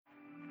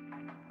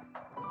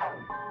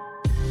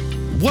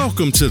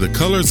Welcome to the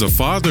Colors of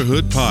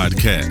Fatherhood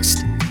podcast.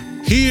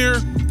 Here,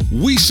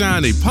 we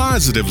shine a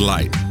positive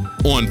light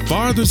on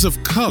fathers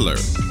of color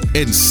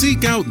and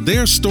seek out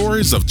their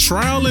stories of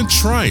trial and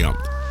triumph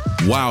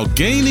while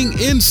gaining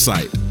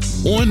insight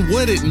on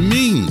what it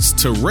means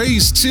to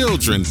raise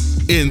children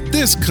in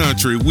this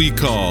country we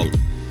call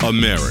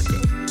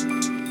America.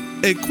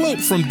 A quote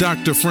from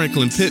Dr.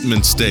 Franklin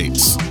Pittman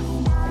states,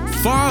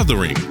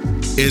 "Fathering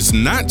is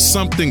not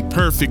something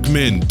perfect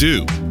men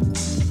do,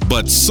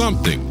 but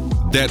something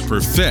that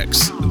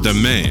perfects the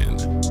man."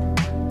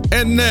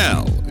 And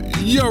now,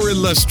 your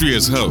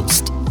illustrious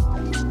host,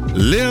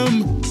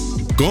 Lim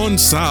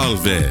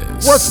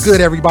Gonsalves. What's good,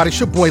 everybody? It's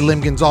your boy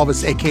Lim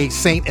Gonsalves, aka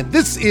Saint, and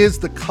this is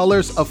the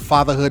Colors of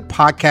Fatherhood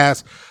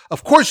podcast.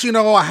 Of course, you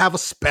know I have a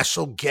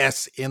special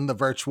guest in the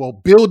virtual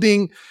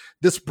building.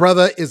 This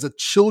brother is a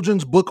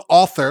children's book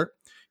author.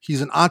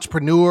 He's an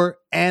entrepreneur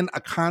and a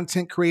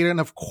content creator.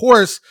 And of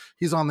course,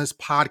 he's on this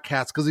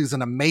podcast because he's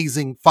an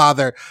amazing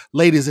father.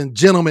 Ladies and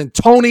gentlemen,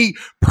 Tony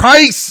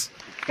Price.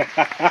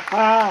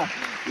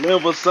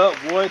 Lim, what's up,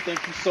 boy?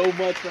 Thank you so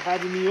much for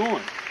having me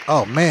on.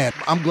 Oh, man,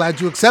 I'm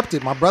glad you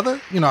accepted, my brother.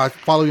 You know, I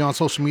follow you on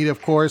social media,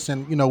 of course.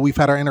 And, you know, we've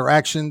had our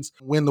interactions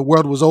when the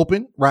world was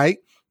open, right?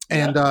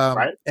 And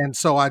right. And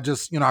so I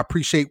just, you know, I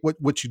appreciate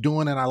what you're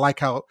doing, and I like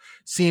how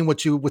seeing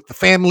what you with the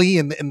family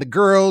and the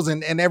girls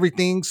and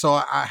everything. So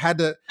I had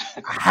to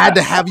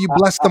have you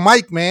bless the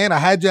mic, man. I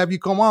had to have you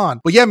come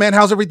on. But yeah, man,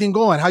 how's everything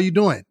going? How you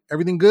doing?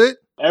 Everything good?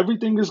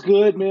 Everything is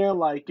good, man.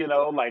 Like, you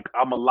know, like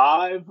I'm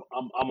alive.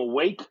 I'm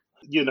awake.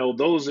 You know,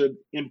 those are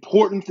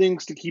important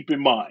things to keep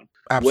in mind.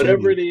 Absolutely.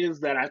 Whatever it is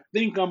that I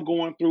think I'm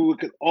going through, it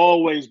could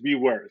always be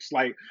worse.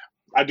 Like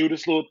I do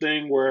this little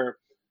thing where,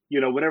 you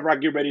know, whenever I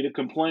get ready to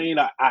complain,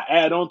 I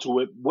add on to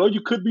it. Well,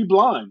 you could be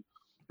blind,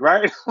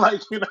 right?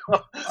 Like, you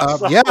know,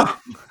 so, yeah.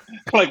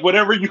 Like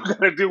whatever you got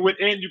to do with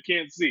and you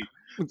can't see.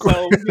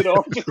 So, you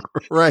know,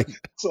 right.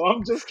 So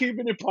I'm just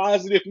keeping it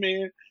positive,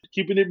 man,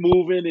 keeping it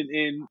moving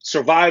and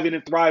surviving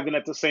and thriving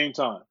at the same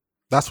time.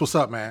 That's what's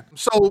up, man.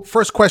 So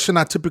first question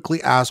I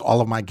typically ask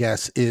all of my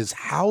guests is,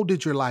 how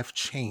did your life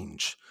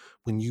change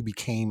when you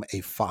became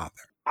a father?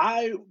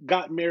 I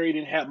got married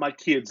and had my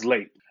kids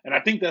late. And I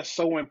think that's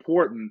so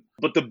important.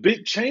 But the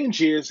big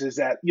change is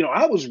that, you know,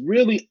 I was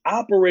really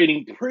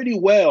operating pretty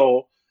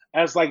well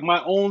as like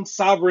my own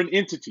sovereign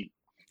entity,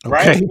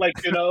 right? Okay.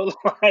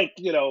 Like,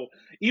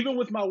 even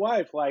with my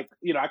wife, like,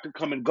 you know, I could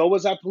come and go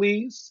as I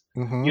please.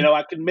 Mhm. You know,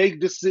 I could make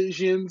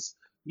decisions,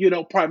 you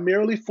know,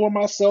 primarily for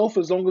myself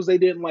as long as they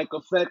didn't like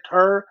affect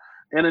her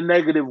in a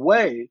negative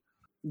way.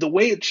 The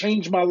way it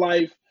changed my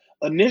life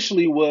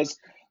initially was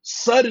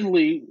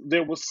suddenly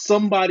there was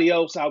somebody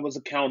else I was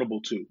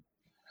accountable to.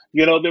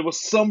 You know, there was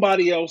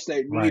somebody else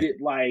that Right. needed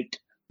like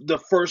the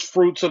first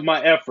fruits of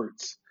my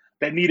efforts,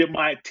 that needed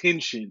my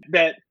attention,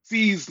 that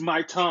seized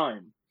my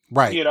time,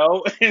 Right. you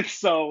know? And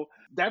so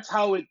that's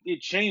how it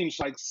changed.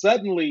 Like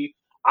suddenly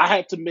I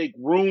had to make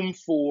room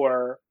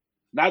for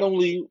not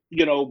only,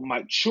 you know,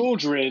 my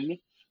children,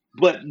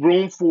 but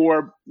room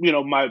for, you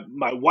know, my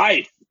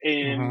wife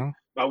and Mhm.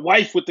 my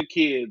wife with the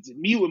kids, and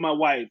me with my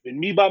wife and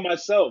me by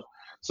myself.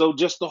 So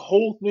just the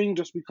whole thing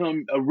just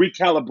become a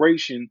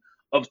recalibration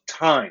of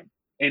time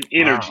and Wow.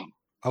 energy,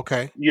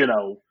 Okay. you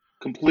know,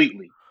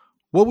 completely.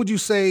 What would you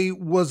say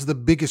was the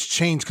biggest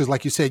change? Because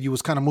like you said, you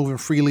was kind of moving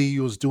freely.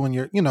 You was doing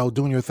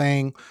doing your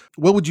thing.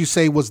 What would you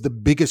say was the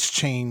biggest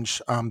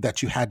change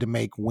that you had to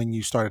make when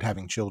you started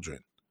having children?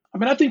 I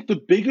mean, I think the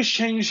biggest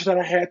change that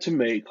I had to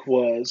make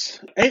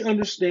was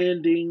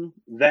understanding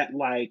that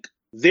like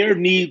their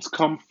needs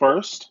come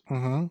first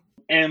Mm-hmm.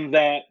 and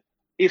that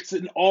it's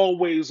an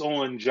always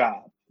on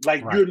job.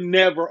 Like Right. you're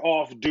never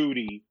off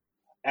duty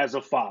as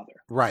a father,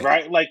 Right.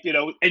 right? Like, you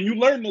know, and you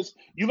learn this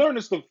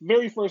the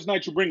very first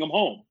night you bring them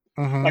home.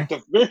 Mm-hmm. Like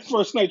the very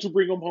first night you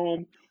bring them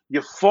home,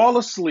 you fall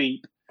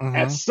asleep. At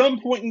Mm-hmm. some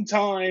point in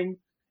time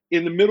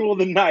in the middle of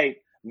the night,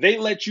 they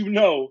let you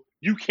know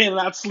you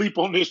cannot sleep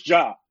on this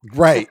job.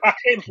 Right.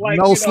 Right? Like,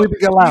 No you know,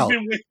 sleeping allowed.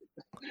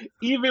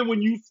 even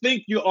when you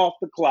think you're off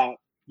the clock,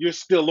 you're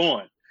still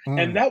on.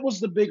 And Mm. that was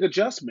the big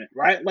adjustment,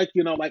 right? Like,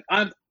 you know, like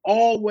I'm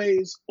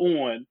always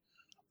on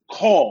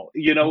call.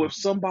 You know, if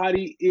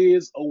somebody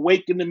is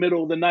awake in the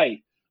middle of the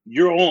night,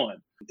 you're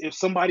on. If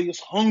somebody is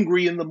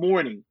hungry in the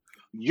morning,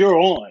 you're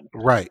on.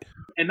 Right.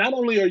 And not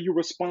only are you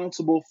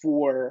responsible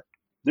for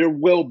their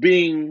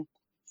well-being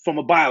from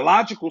a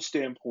biological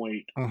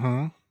standpoint,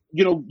 Mm-hmm.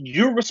 you know,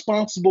 you're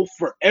responsible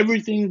for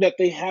everything that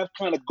they have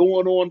kind of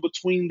going on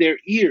between their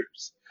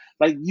ears.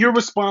 Like you're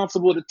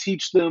responsible to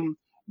teach them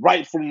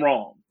right from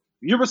wrong.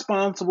 You're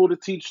responsible to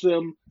teach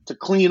them to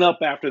clean up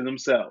after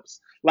themselves.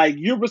 Like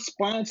you're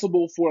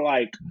responsible for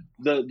like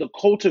the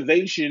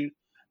cultivation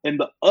and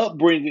the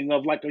upbringing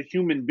of like a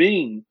human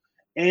being,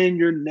 and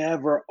you're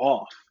never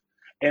off.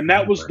 And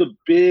that was Never. the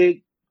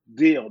big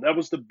deal. That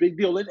was the big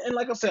deal. And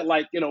like I said,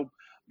 like,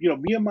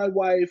 me and my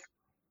wife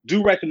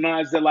do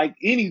recognize that like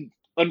any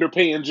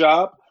underpaying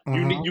job,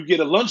 Mhm. You get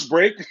a lunch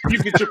break, you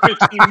get your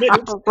 15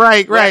 minutes,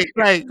 Right, right?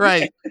 right,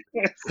 right,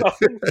 right. so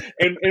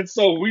and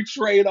so we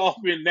trade off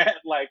in that.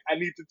 Like I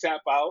need to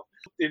tap out,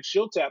 and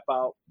she'll tap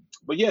out.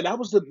 But yeah, that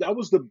was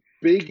the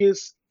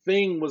biggest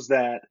thing was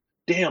that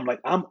damn, like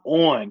I'm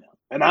on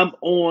and I'm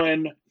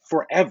on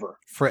forever.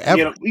 You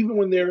Forever. know, even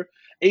when they're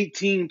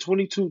 18,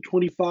 22,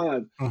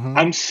 25, Mhm.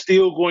 I'm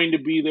still going to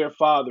be their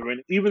father.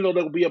 And even though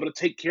they'll be able to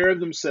take care of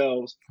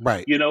themselves,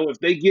 Right. you know, if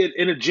they get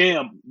in a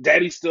jam,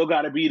 daddy still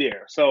got to be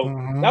there. So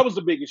Mhm. that was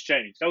the biggest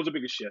change. That was the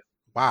biggest shift.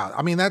 Wow.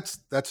 I mean, that's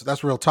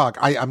real talk.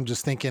 I'm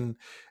just thinking.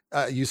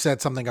 You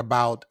said something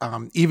about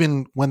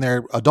even when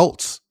they're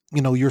adults,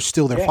 you're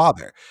still their Yeah,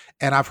 father.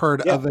 And I've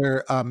heard yeah,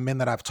 other men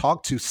that I've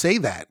talked to say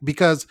that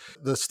because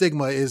the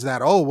stigma is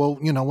that, oh, well,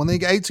 when they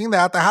get 18,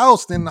 they're out the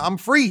house, then I'm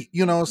free.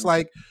 It's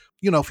like,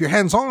 if you're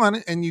hands on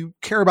and you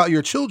care about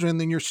your children,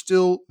 then you're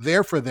still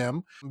there for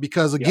them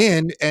because yeah.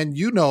 again, and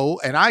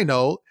and I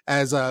know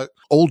as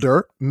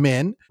older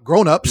men,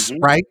 grown ups, Hmm.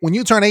 right? When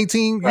you turn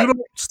 18, you Right, don't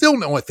still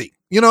know a thing.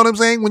 You know what I'm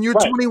saying? When you're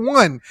right.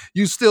 21,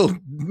 you still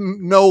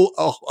know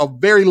a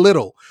very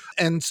little.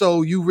 And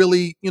so you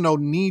really,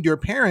 need your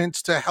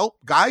parents to help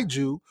guide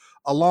you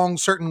along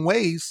certain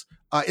ways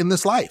in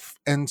this life.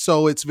 And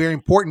so it's very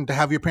important to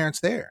have your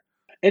parents there.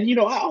 And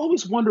I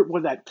always wondered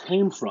where that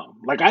came from.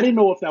 Like I didn't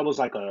know if that was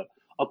like a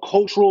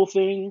cultural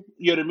thing.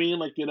 You know what I mean?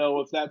 Like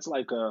if that's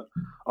like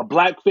a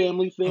black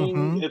family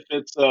thing, Hmm. if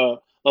it's a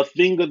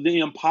thing of the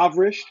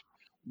impoverished.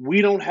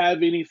 We don't have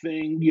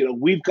anything.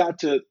 We've got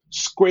to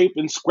scrape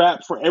and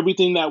scrap for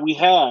everything that we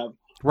have.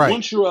 Right.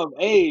 Once you're of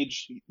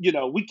age,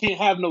 we can't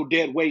have no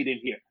dead weight in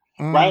here,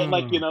 right?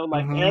 Like Mm.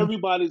 like Hmm.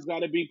 everybody's got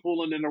to be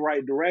pulling in the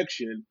right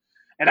direction.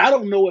 And I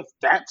don't know if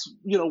that's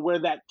where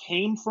that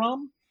came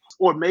from,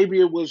 or maybe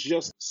it was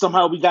just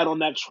somehow we got on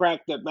that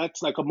track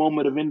that's like a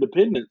moment of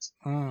independence.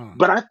 Mm.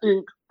 But I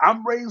think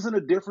I'm raised in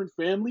a different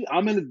family.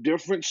 I'm in a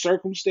different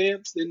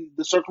circumstance than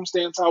the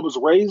circumstance I was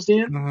raised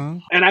in. Hmm.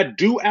 And I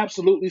do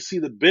absolutely see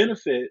the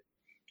benefit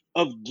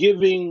of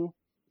giving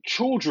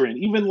children,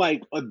 even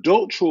like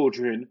adult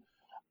children,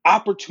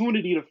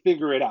 opportunity to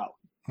figure it out,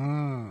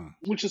 Mm.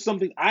 which is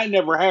something I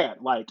never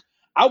had. Like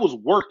I was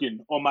working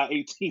on my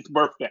 18th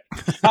birthday.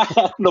 I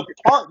had an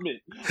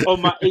apartment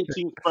on my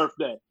 18th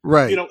birthday.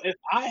 Right.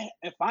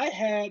 If I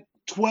had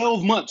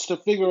 12 months to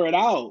figure it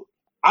out,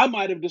 I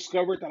might have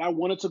discovered that I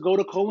wanted to go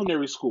to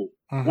culinary school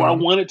or I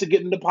Hmm. wanted to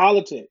get into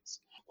politics.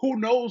 Who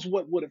knows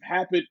what would have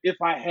happened if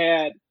I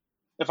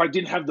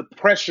didn't have the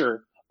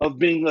pressure of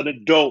being an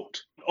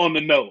adult on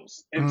the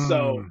nose. And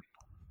so Mm.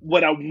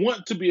 what I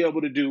want to be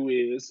able to do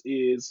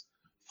is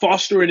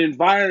foster an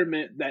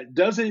environment that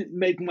doesn't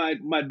make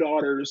my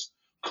daughters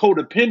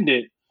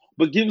codependent,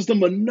 but gives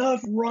them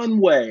enough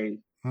runway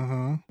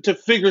Hmm. to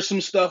figure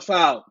some stuff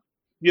out.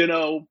 You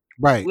know,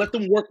 Right. let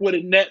them work with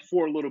a net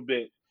for a little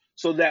bit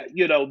so that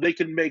they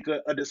can make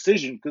a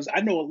decision. Because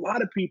I know a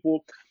lot of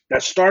people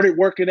that started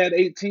working at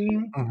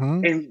 18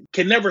 Hmm. and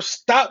can never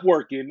stop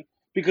working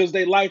because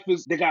their life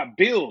is they got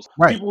bills.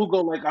 Right. People who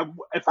go like,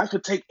 if I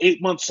could take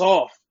 8 months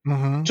off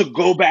Hmm. to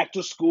go back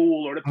to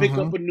school or to pick Hmm.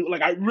 up a new,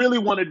 like I really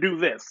want to do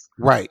this.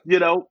 Right.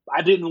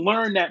 I didn't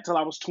learn that till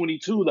I was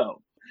 22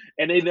 though,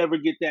 and they never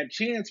get that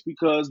chance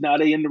because now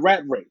they in the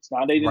rat race.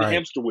 Now they in the Right.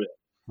 hamster wheel.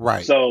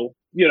 Right. So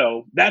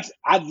that's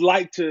I'd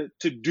like to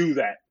do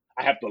that.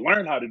 I have to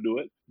learn how to do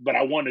it, but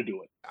I want to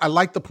do it. I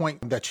like the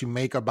point that you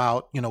make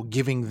about,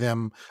 giving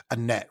them a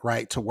net,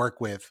 right, to work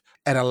with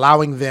and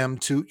allowing them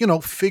to,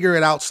 figure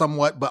it out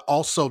somewhat, but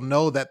also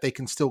know that they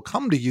can still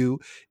come to you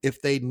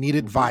if they need Hmm.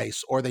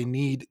 advice or they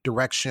need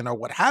direction or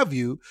what have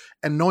you,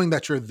 and knowing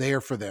that you're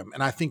there for them.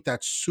 And I think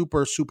that's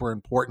super, super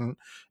important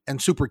and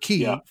super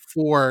Yeah. key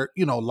for,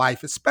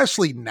 life,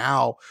 especially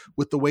now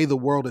with the way the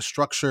world is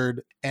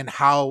structured and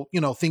how,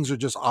 things are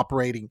just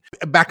operating.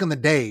 Back in the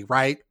day,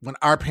 right, when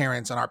our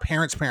parents and our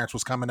parents'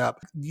 was coming up,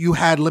 you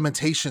had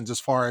limitations as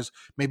far as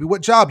maybe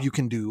what job you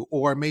can do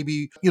or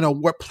maybe,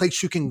 what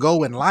place you can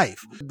go in life.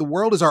 The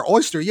world is our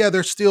oyster. Yeah,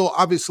 there's still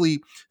obviously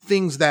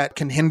things that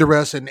can hinder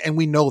us and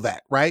we know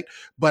that, right?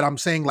 But I'm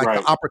saying like the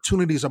Right.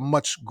 opportunities are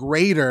much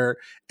greater.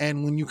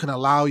 And when you can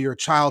allow your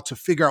child to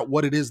figure out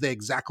what it is they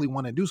exactly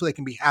want to do so they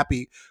can be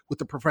happy with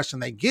the profession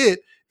they get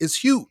is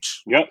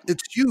huge. Yep.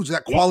 It's huge.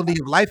 That Yep. quality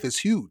of life is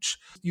huge.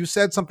 You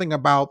said something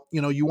about,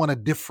 you want to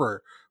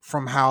differ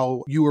from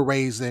how you were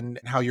raised and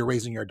how you're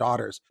raising your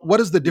daughters. What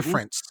is the Hmm.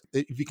 difference,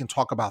 if you can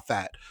talk about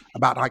that,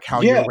 about like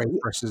how you're Yeah. raised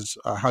versus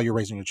how you're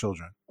raising your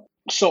children?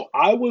 So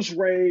I was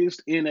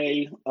raised in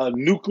a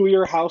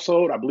nuclear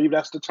household. I believe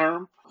that's the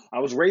term. I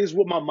was raised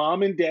with my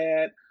mom and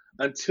dad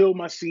until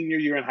my senior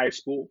year in high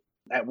school,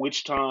 at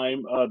which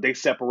time they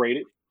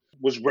separated.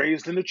 Was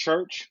raised in the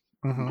church,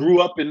 Hmm.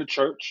 grew up in the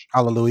church.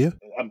 Hallelujah.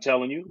 I'm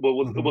telling you. But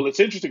Hmm. it's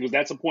interesting because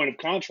that's a point of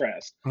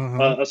contrast, Hmm.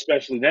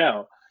 especially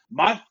now.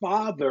 My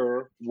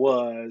father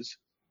was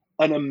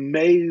an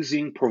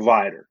amazing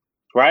provider,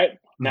 right?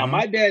 Now, Hmm.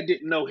 my dad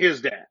didn't know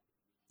his dad,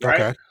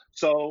 right? Okay.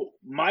 So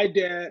my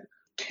dad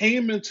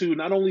came into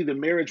not only the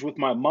marriage with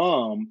my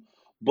mom,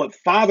 but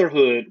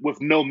fatherhood with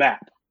no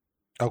map,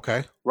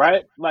 Okay.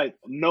 right? Like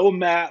no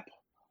map,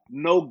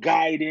 no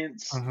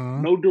guidance,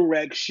 Mm-hmm. no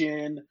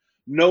direction,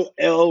 no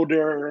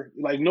elder,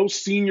 like no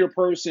senior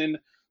person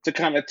to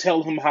kind of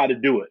tell him how to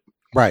do it.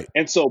 Right.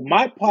 And so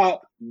my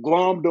pop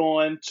glommed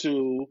on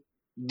to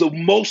the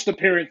most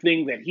apparent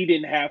thing that he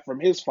didn't have from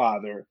his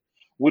father,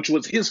 which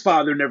was his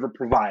father never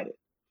provided.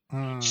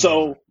 Mm.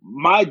 So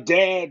my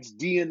dad's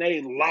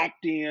DNA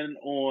locked in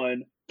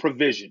on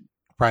provision,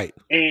 Right.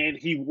 and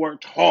he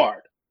worked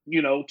hard,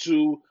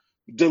 to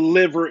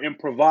deliver and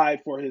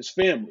provide for his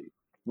family.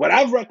 What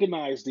I've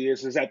recognized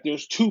is that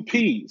there's two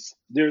P's.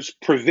 There's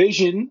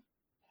provision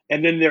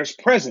and then there's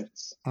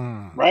presence,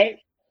 Mm. right?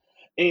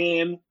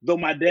 And though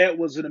my dad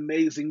was an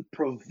amazing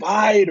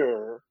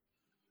provider,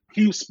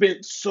 he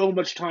spent so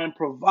much time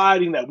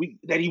providing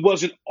that he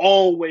wasn't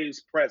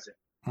always present.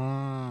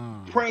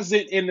 Mm.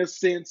 Present in the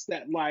sense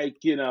that, like,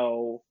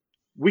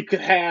 we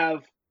could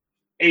have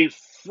a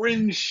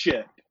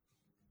friendship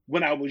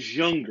when I was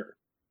younger,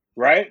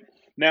 right?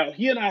 Now,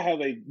 he and I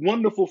have a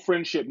wonderful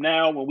friendship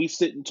now when we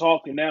sit and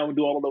talk and now and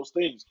do all of those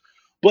things.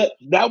 But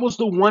that was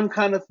the one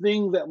kind of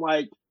thing that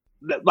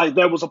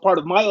was a part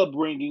of my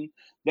upbringing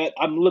that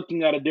I'm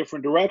looking at a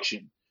different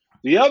direction.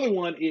 The other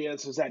one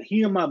is that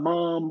he and my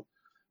mom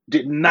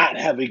did not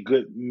have a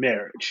good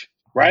marriage,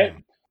 right?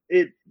 Mm.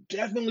 It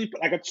definitely,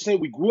 like I said,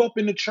 we grew up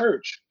in the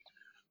church.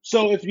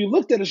 So if you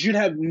looked at us, you'd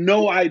have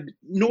no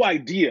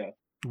idea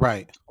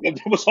Right. that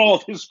there was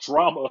all this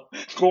drama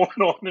going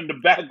on in the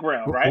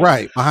background, right?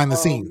 Right. Behind the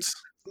Um, scenes.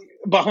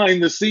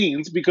 Behind the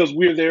scenes, because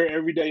we're there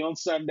every day on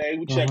Sunday.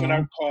 We checking Mm-hmm.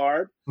 our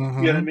card. You know what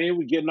I Mm-hmm. mean?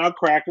 We getting our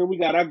cracker. We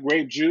got our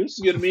grape juice.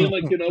 You know what I mean?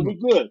 Like, we're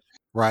good.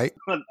 Right.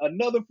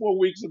 Another 4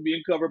 weeks of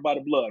being covered by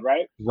the blood,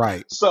 right?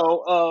 Right.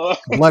 So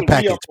Blood we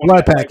package. up on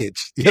Blood that. Like,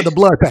 package. Yeah, the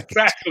blood package.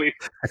 exactly.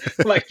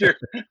 Like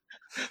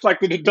like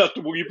the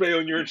deductible you pay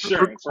on your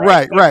insurance,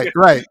 right?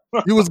 Right.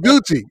 You was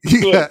Gucci.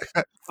 Yeah.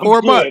 I'm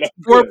 4 good. months.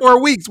 I'm good.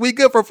 4 weeks. We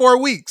good for 4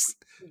 weeks.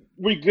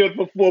 We good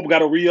for 4. We got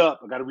to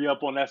re-up. I got to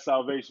re-up on that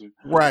salvation.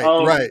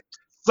 Right.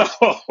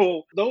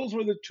 So those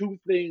were the two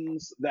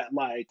things that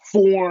like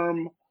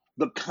form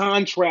the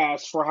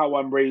contrast for how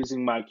I'm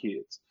raising my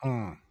kids.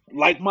 Mm.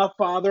 Like my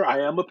father,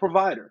 I am a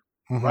provider,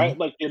 Mm-hmm. right?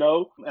 Like,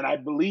 and I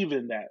believe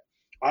in that.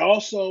 I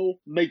also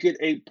make it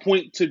a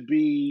point to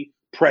be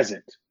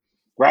present,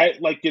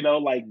 right? Like,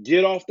 like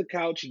get off the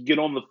couch, get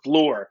on the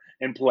floor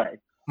and play,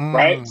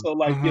 right? So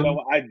like,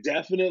 Mm-hmm. I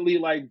definitely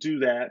like do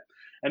that.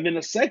 And then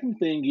the second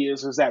thing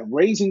is that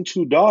raising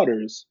two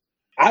daughters,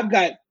 I've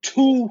got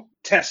two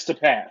tests to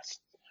pass.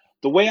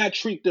 The way I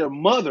treat their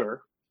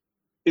mother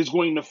is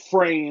going to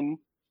frame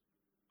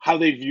how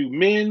they view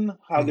men,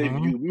 how they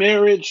Mm-hmm. view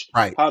marriage,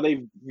 Right. how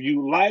they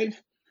view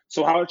life.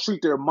 So how I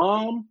treat their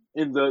mom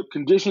in the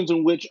conditions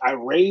in which I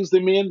raise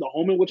them in, the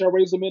home in which I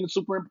raise them in is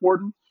super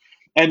important.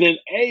 And then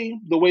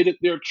the way that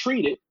they're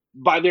treated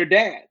by their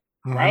dad,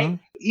 right? Mm-hmm.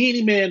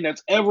 Any man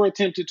that's ever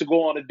attempted to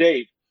go on a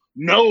date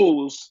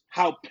knows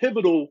how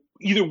pivotal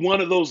either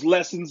one of those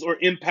lessons or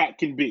impact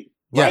can be,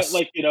 right? Yes.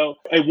 Like,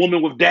 a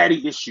woman with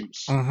daddy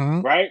issues,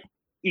 Mm-hmm. right?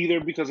 Either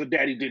because her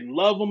daddy didn't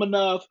love him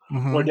enough,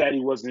 Mm-hmm. or daddy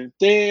wasn't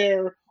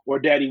there, or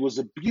daddy was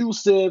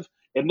abusive.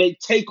 And they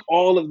take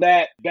all of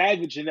that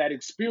baggage and that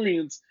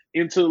experience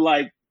into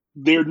like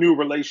their new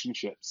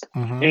relationships.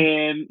 Mm-hmm.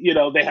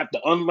 And, they have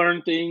to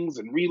unlearn things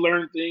and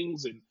relearn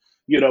things and,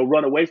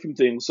 run away from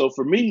things. So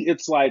for me,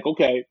 it's like,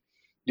 okay,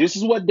 this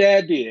is what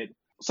dad did.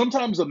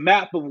 Sometimes a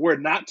map of where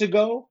not to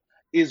go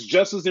is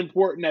just as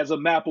important as a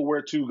map of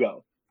where to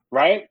go,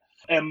 right?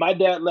 And my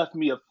dad left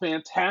me a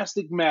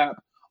fantastic map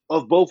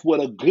of both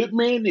what a good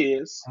man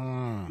is,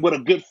 what a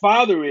good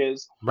father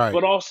is, Right.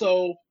 but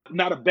also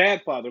not a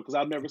bad father, because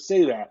I'll never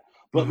say that,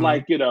 but Mm-hmm.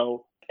 like,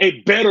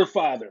 a better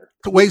father.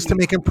 Ways to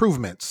make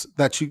improvements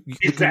that you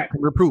Exactly.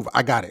 can improve.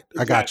 I got it.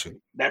 I got Exactly.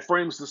 you. That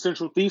frames the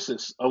central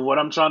thesis of what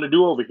I'm trying to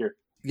do over here.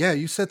 Yeah,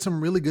 you said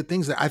some really good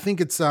things there. I think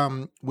it's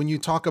when you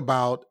talk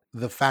about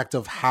the fact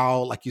of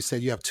how, like you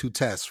said, you have two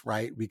tests,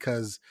 right?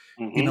 Because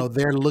Mm-hmm.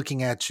 they're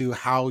looking at you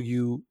how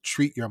you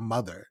treat your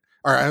mother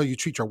or how you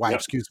treat your wife, Yep.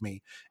 excuse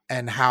me,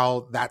 and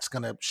how that's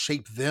going to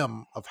shape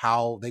them of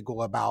how they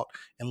go about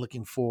and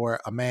looking for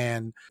a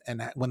man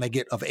and when they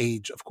get of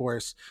age, of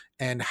course,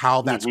 and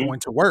how that's Mm-hmm. going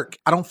to work.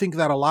 I don't think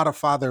that a lot of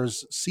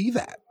fathers see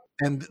that.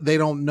 And they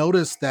don't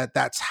notice that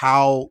that's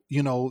how,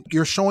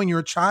 you're showing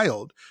your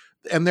child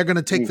and they're going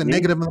to take the Mm-hmm.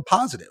 negative and the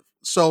positive.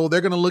 So they're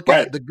going to look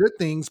Right. at the good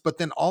things, but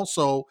then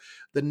also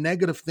the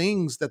negative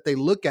things that they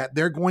look at,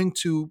 they're going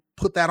to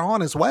put that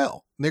on as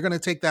well. They're going to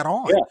take that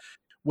on. Yeah.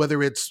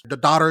 Whether it's the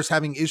daughters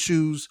having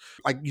issues,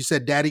 like you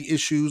said, daddy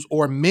issues,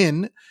 or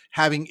men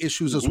having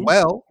issues as Mm-hmm.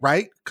 well,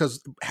 right?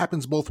 Because it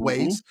happens both Mm-hmm.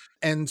 ways.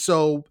 And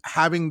so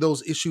having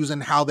those issues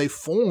and how they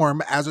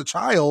form as a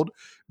child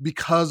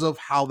because of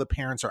how the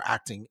parents are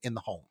acting in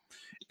the home.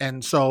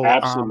 And so,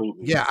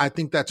 Absolutely. yeah, I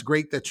think that's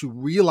great that you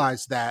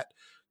realize that,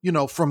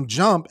 from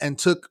jump and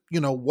took,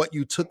 what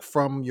you took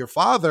from your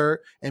father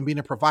and being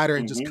a provider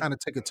and just Mm-hmm. kind of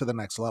take it to the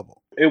next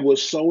level. It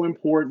was so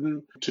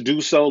important to do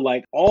so.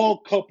 Like all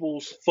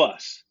couples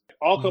fuss.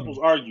 All couples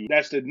argue.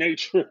 That's the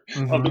nature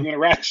of the Mhm.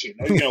 interaction.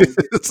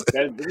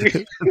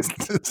 That,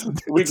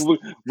 we, It's we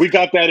we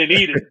got that in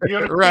Eden. You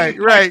know what I right,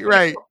 mean? Like, right,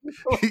 right.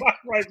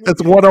 like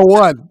It's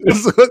 101.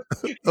 It's the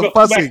that's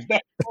fussing.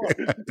 that part.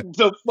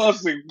 The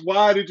fussing.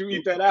 Why did you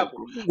eat that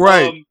apple?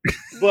 Right.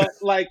 But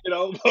like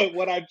but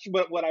what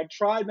I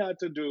try not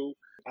to do,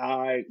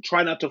 I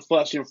try not to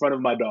fuss in front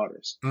of my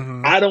daughters.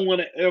 Mhm. I don't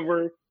want to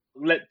ever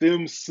let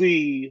them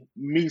see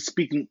me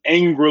speaking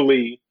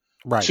angrily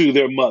Right, to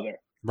their mother,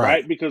 right.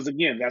 right? Because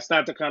again, that's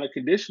not the kind of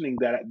conditioning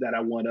that I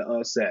want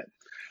to set.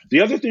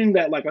 The other thing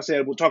that, like I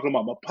said, we're talking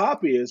about my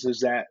pop is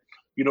that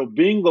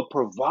being a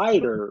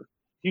provider,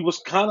 he was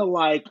kind of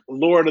like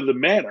Lord of the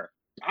Manor.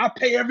 I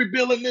pay every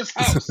bill in this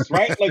house,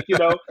 right?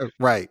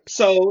 Right.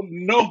 So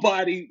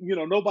nobody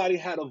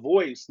had a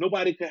voice,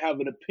 nobody could have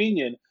an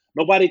opinion,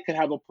 nobody could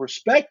have a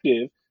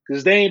perspective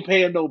because they ain't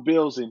paying no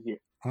bills in here,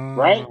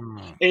 right?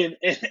 Mm.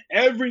 And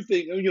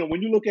everything,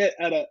 when you look at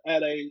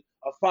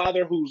a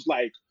father who's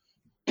like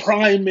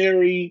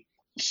primary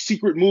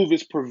secret move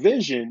is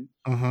provision,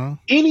 Mhm.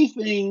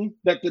 anything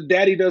that the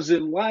daddy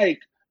doesn't like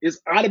is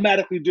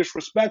automatically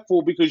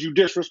disrespectful because you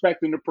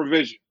disrespecting the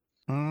provision.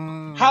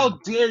 Mm. How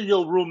dare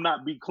your room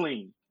not be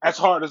clean as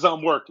hard as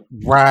I'm working?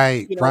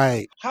 Right, You know,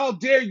 right. how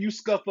dare you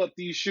scuff up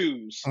these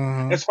shoes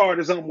Mhm. as hard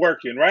as I'm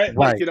working, right?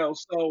 Right.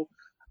 So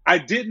I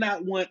did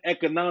not want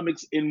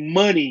economics and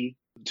money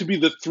to be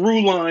the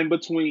through line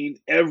between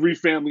every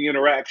family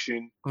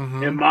interaction in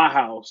Mhm. my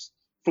house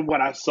from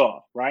what I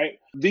saw, right?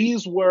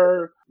 These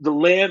were the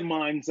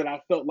landmines that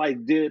I felt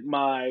like did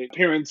my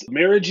parents'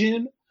 marriage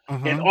in,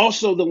 and Mhm.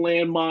 also the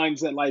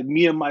landmines that like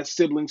me and my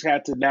siblings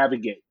had to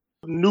navigate.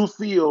 New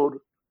field,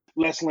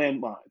 less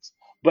landmines.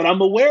 But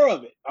I'm aware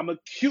of it. I'm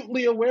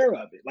acutely aware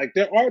of it. Like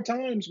there are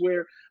times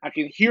where I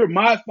can hear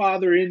my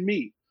father in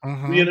me. You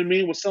Mhm. know what I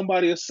mean? When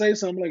somebody will say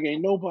something like,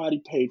 ain't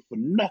nobody paid for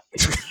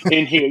nothing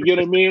in here. You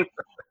know what I mean?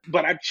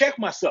 But I check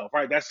myself,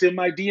 right? That's in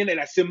my DNA.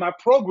 That's in my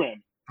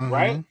programming,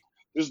 right? Mhm.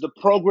 There's the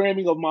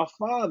programming of my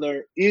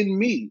father in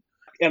me.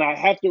 And I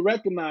have to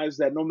recognize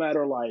that no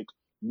matter like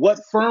what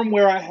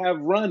firmware I have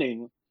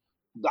running,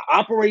 the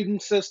operating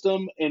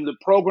system and the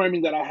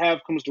programming that I have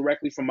comes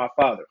directly from my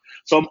father.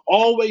 So I'm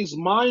always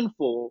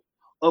mindful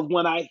of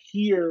when I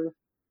hear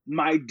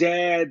my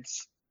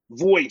dad's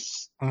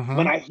voice, when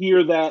Mhm. I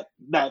hear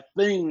that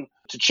thing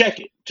to check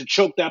it, to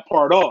choke that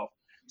part off.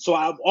 So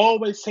I've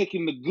always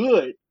taken the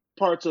good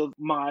parts of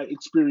my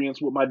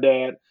experience with my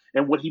dad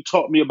and what he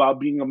taught me about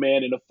being a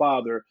man and a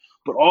father,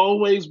 but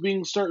always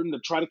being certain to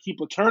try to keep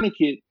a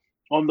tourniquet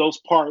on those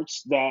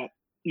parts that,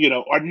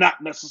 are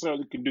not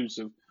necessarily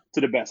conducive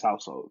to the best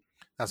household.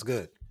 That's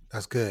good.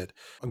 That's good.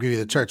 I'll give you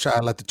the church. I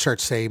let the church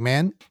say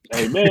amen.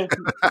 Amen.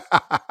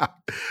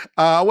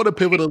 I want to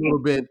pivot a little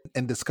bit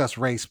and discuss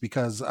race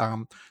because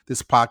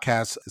this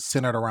podcast is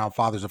centered around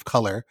fathers of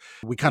color.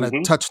 We kind of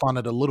Hmm. touched on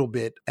it a little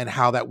bit and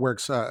how that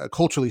works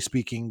culturally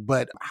speaking,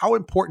 but how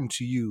important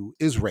to you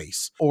is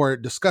race or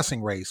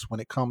discussing race when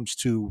it comes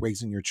to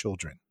raising your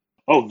children?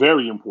 Oh,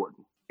 very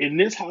important. In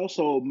this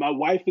household, my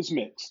wife is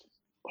mixed.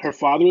 Her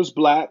father is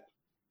black,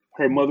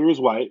 her mother is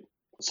white.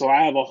 So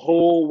I have a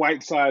whole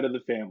white side of the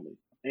family.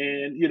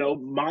 And,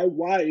 my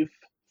wife,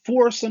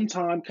 for some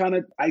time, kind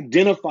of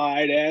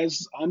identified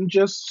as I'm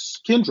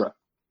just Kendra,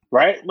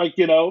 right?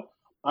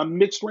 I'm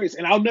mixed race.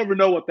 And I'll never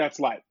know what that's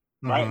like,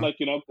 right? Hmm.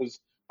 Because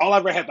all I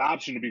ever had the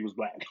option to be was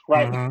black,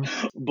 right?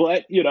 Hmm.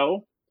 But,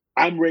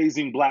 I'm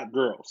raising black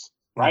girls,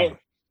 right?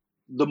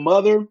 Hmm. The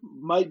mother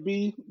might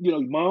be,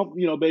 mom,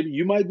 baby,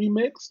 you might be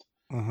mixed.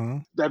 Hmm.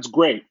 That's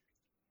great.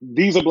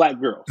 These are black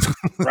girls,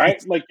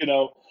 right?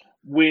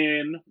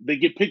 When they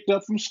get picked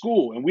up from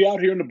school, and we out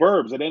here in the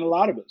burbs, it ain't a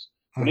lot of us.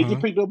 When they get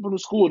Hmm. picked up from the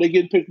school, they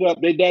get picked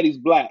up, their daddy's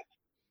black.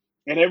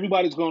 And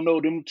everybody's gonna know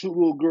them two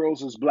little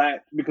girls is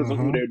black because of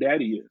who Hmm. their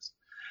daddy is.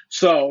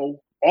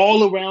 So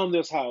all around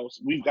this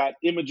house, we've got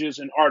images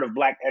and art of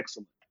black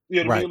excellence. You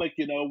know what I Right.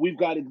 mean? We've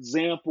got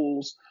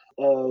examples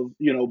of,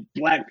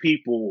 black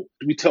people.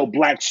 We tell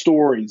black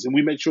stories and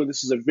we make sure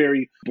this is a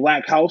very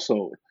black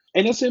household.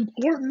 And it's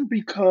important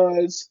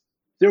because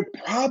there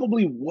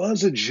probably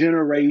was a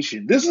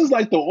generation. This is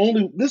like the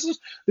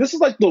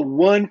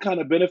one kind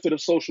of benefit of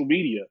social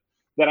media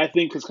that I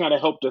think has kind of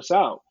helped us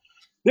out.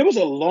 There was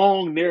a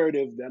long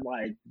narrative that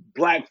like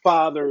black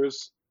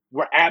fathers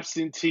were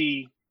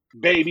absentee,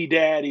 baby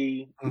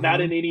daddy, not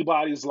Hmm. in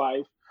anybody's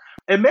life.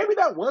 And maybe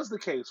that was the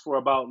case for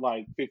about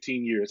like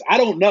 15 years. I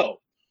don't know.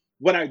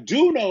 What I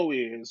do know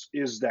is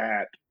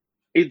that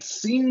it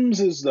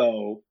seems as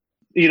though,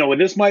 and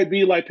this might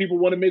be like people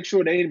want to make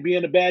sure they ain't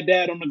being a bad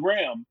dad on the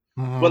gram,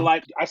 but Hmm.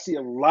 like I see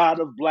a lot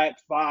of black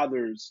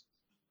fathers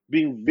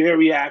being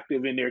very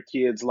active in their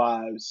kids'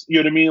 lives. You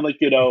know what I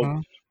mean? Hmm.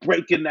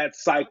 Breaking that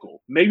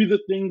cycle. Maybe the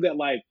thing that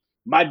like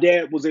my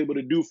dad was able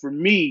to do for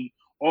me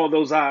all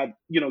those odd,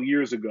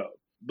 years ago.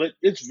 But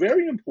it's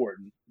very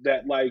important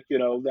that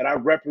that I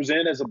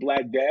represent as a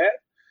black dad,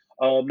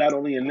 not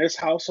only in this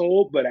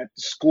household, but at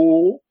the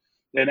school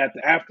and at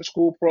the after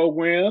school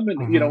program and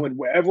Hmm. and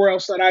wherever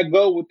else that I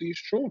go with these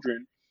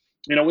children,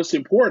 it's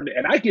important.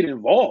 And I get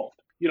involved.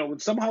 In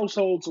some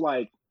households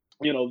like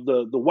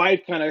the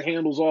wife kind of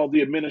handles all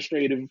the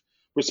administrative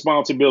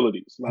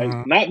responsibilities. Like,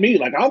 Mhm. not me.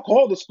 Like, I'll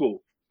call the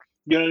school.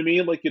 You know what I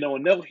mean? Like,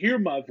 and they'll hear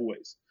my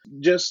voice.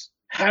 Just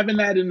having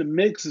that in the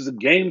mix is a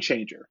game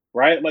changer,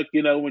 right? Like,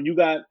 when you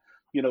got,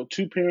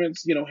 two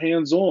parents,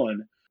 hands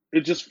on,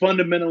 it just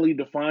fundamentally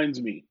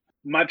defines me.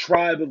 My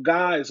tribe of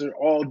guys are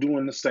all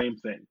doing the same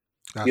thing,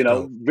 That's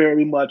dope.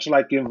 very much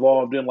like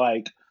involved in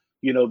like,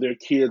 their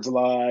kids'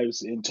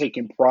 lives and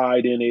taking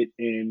pride in it.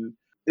 And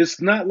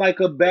it's not like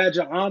a badge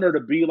of honor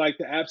to be like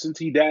the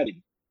absentee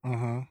daddy.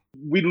 Mhm.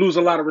 We'd lose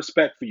a lot of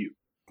respect for you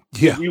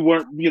if Yeah. you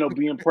weren't,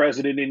 being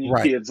president in your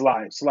Right. kids'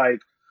 lives. Like,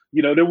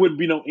 there wouldn't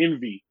be no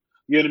envy.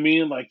 You know what I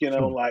mean? Like,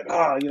 Hmm.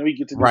 like, he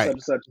get to do such Right.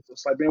 and such.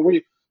 It's like, man, where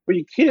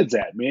your kids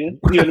at, man?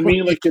 You know what I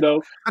mean? Like, I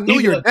know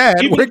even your dad.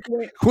 even Where, if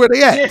you ain't, where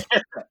they at?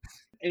 yeah,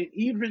 and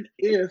even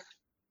if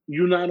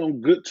you're not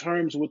on good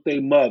terms with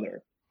their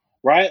mother,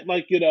 right?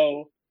 Like,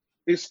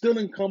 it's still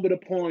incumbent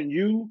upon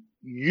you.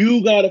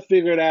 You got to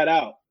figure that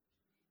out.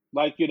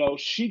 Like,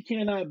 she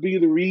cannot be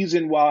the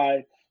reason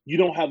why you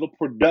don't have a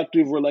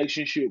productive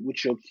relationship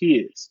with your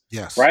kids,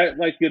 Yes. right?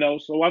 Like,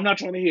 so I'm not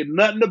trying to hear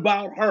nothing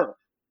about her.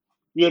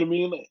 You know what I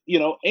mean?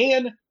 Like,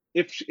 and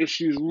if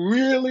she's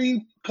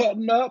really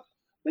cutting up,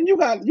 then you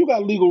got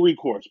legal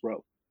recourse,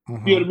 bro. You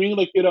know Mhm. what I mean?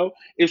 Like,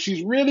 if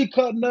she's really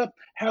cutting up,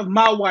 have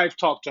my wife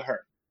talk to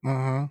her.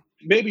 Mhm.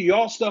 Maybe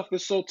y'all stuff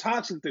is so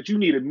toxic that you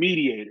need a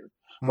mediator,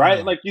 right?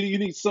 Mm. Like, you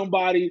need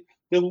somebody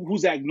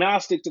who's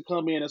agnostic to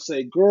come in and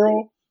say,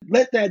 girl,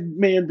 let that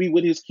man be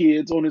with his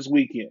kids on his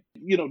weekend.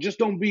 Just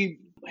don't be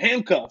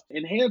handcuffed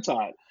and hand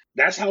tied.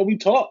 That's how we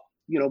talk.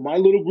 My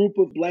little group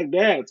of black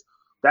dads,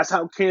 that's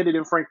how candid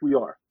and frank we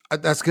are.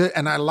 That's good,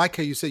 and I like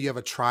how you said you have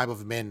a tribe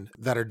of men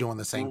that are doing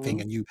the same thing,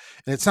 Hmm. and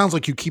it sounds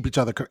like you keep each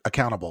other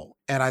accountable,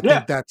 and I Yeah.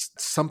 think that's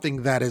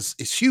something that is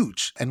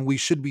huge, and we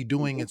should be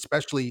doing, Hmm.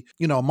 especially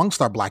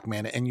amongst our black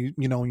men. And you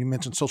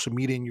mentioned social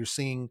media, and you're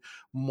seeing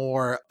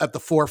more at the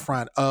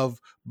forefront of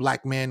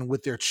black men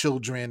with their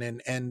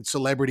children and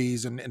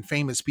celebrities and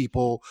famous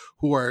people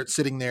who are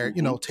sitting there,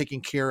 Hmm. taking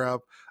care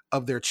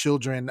of their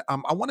children.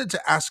 I wanted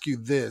to ask you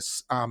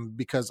this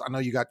because I know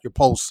you got your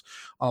pulse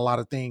on a lot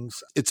of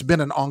things. It's been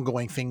an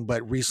ongoing thing,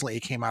 but recently it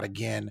came out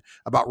again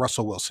about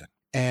Russell Wilson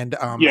and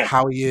Yeah.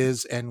 how he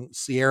is, and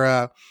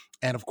Sierra.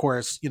 And of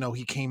course,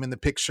 he came in the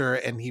picture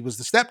and he was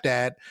the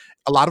stepdad.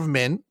 A lot of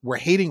men were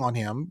hating on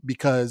him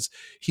because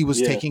he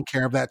was Yeah. taking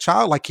care of that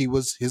child like he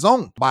was his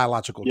own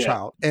biological Yeah.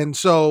 child. And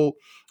so,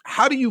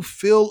 how do you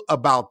feel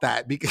about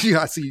that? Because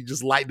I see you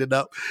just lighting it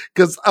up.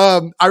 Because I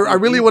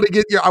really Hmm. want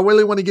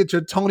to get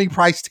your Tony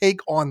Price take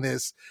on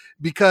this,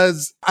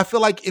 because I feel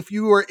like if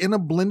you are in a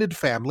blended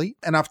family,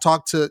 and I've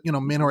talked to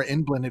men who are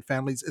in blended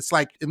families, it's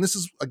like, and this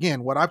is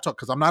again what I've talked,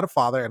 because I'm not a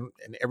father, and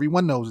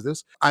everyone knows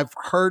this. I've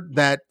heard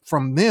that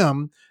from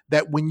them,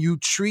 that when you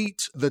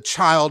treat the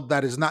child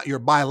that is not your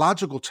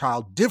biological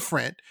child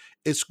different,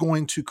 it's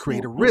going to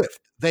create a Hmm. rift.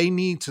 They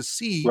need to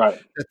see Right.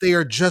 that they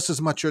are just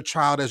as much your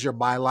child as your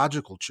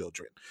biological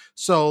children.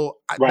 So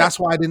Right. that's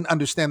why I didn't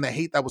understand the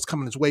hate that was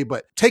coming his way.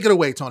 But take it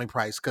away, Tony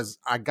Price, because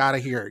I gotta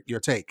hear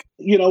your take.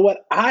 You know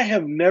what? I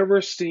have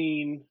never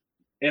seen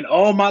in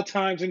all my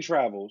times and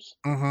travels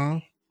Mm-hmm.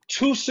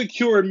 two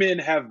secure men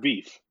have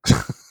beef.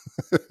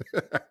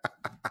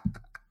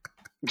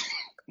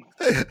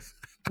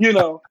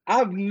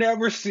 I've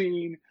never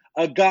seen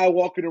a guy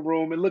walk in a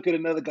room and look at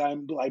another guy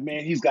and be like,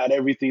 man, he's got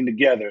everything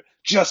together,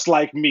 just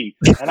like me.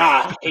 And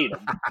I hate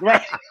him.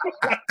 Right?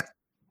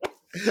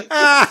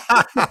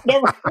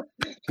 Never,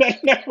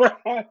 that never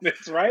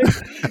happens, right?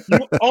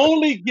 You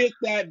only get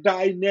that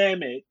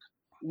dynamic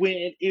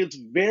when it's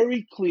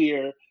very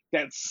clear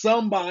that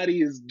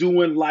somebody is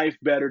doing life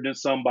better than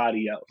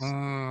somebody else.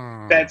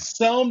 That Mm,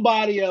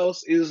 somebody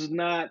else is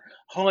not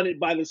haunted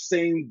by the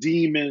same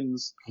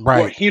demons or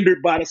right.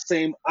 hindered by the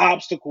same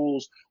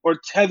obstacles or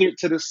tethered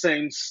to the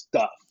same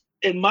stuff.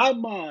 In my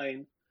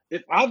mind,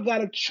 if I've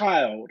got a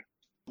child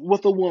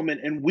with a woman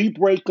and we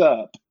break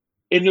up,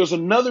 and there's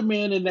another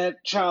man in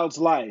that child's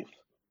life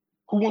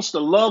who wants to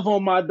love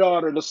on my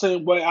daughter the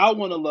same way I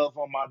want to love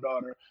on my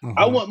daughter,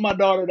 I Mm-hmm. want my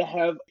daughter to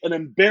have an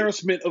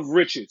embarrassment of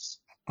riches.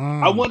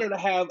 I Mm, want her to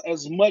have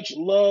as much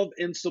love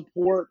and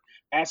support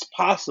as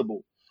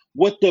possible.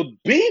 What the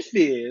beef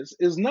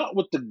is not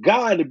with the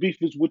guy, the beef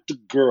is with the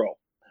girl.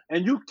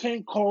 And you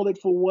can't call it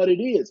for what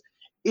it is.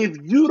 If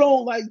you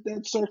don't like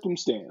that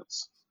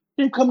circumstance,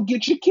 then come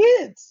get your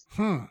kids.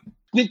 hmm,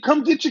 Then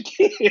come get your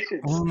kids,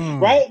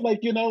 mm, right? If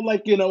you don't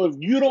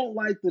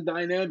like the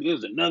dynamic,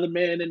 there's another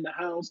man in the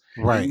house,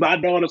 and right. my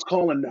daughter's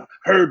calling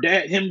her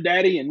dad, him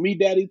daddy, and me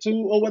daddy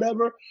too, or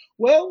whatever.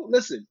 Well,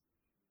 listen,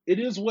 it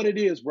is what it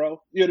is,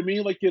 bro. You know what I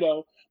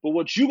mean? But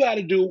what you got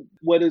to do,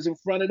 what is in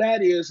front of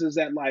that is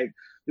that like,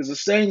 there's a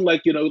saying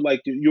like,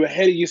 like you're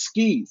ahead of your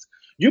skis.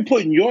 You're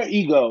putting your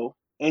ego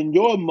and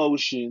your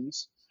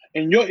emotions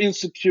and your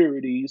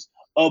insecurities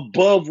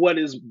above what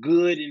is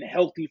good and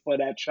healthy for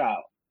that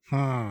child.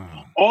 Hmm,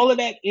 All of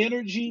that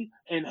energy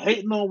and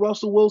hating on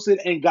Russell Wilson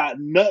ain't got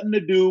nothing to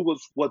do with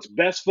what's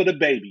best for the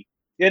baby.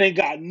 It ain't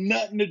got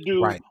nothing to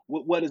do right.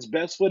 with what is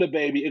best for the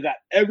baby. It got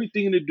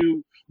everything to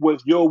do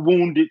with your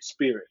wounded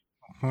spirit.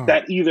 Hmm.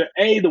 That either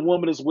A, the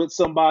woman is with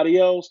somebody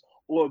else,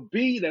 or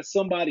B, that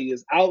somebody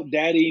is out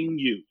daddying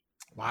you.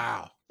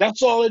 Wow.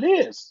 That's all it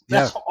is.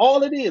 Yeah. That's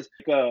all it is.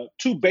 Like,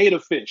 two beta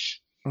fish.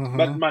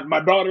 Mm-hmm. My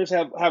daughters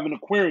have an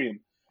aquarium.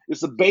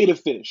 It's a beta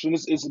fish, and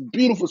it's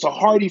beautiful. It's a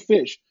hardy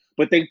fish.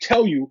 But they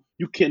tell you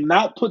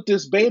cannot put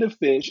this beta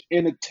fish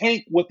in a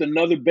tank with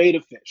another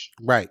beta fish.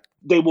 Right.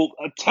 They will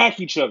attack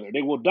each other.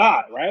 They will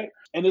die, right?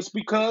 And it's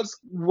because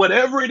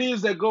whatever it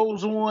is that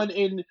goes on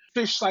in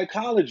fish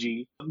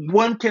psychology,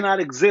 one cannot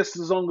exist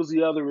as long as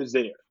the other is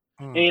there.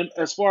 And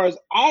as far as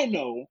I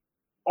know,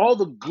 all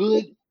the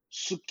good,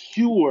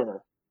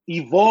 secure,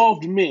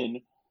 evolved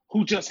men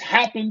who just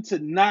happen to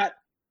not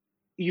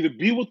either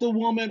be with the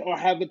woman or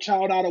have a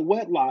child out of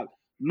wedlock,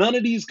 none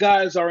of these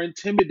guys are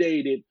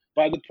intimidated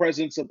by the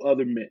presence of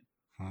other men.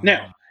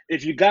 Now,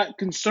 if you got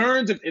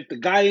concerns, if the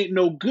guy ain't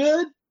no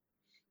good,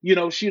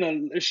 she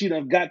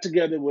done got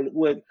together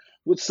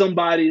with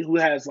somebody who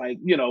has, like,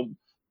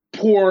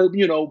 poor,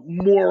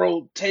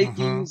 moral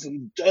takings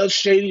and does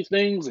shady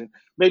things and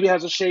maybe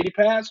has a shady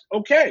past.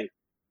 Okay,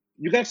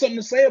 you got something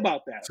to say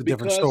about that. It's a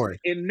different Because story.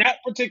 in that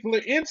particular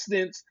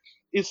instance,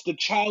 it's the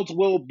child's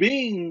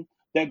well-being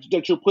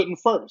that you're putting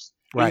first.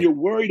 And Right. you're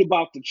worried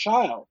about the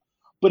child.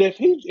 But if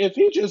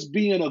he just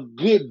being a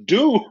good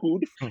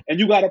dude and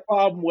you got a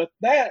problem with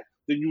that,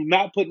 then you're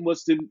not putting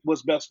what's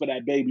best for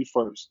that baby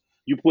first.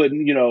 You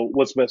putting,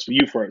 what's best for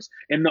you first.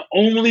 And the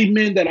only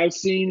men that I've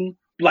seen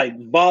like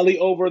volley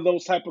over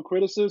those type of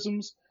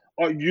criticisms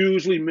are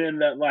usually men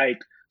that like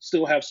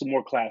still have some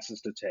more classes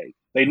to take.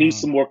 They need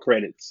some more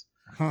credits.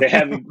 They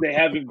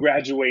haven't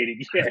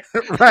graduated yet.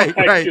 Right,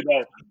 Like, right.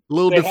 A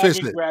little they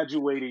deficient haven't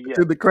graduated yet.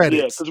 to the Yeah,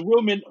 credits. because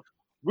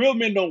real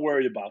men don't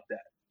worry about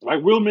that.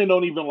 Like, real men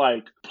don't even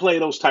like play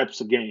those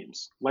types of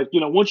games. Like,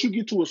 once you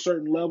get to a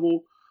certain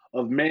level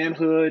of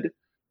manhood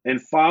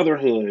and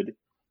fatherhood,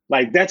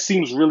 like, that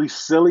seems really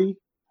silly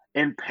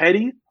and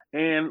petty.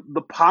 And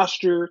the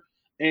posture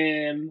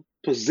and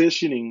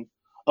positioning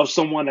of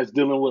someone that's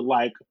dealing with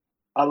like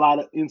a lot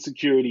of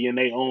insecurity in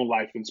their own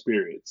life and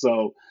spirit.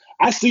 So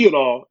I see it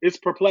all. It's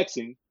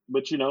perplexing,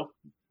 but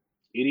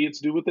idiots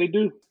do what they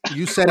do.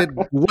 You said it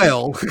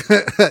well.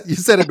 You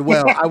said it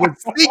well. I was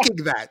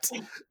thinking that,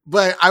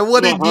 but I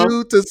wanted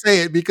you to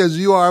say it because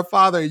you are a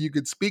father. You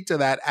could speak to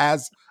that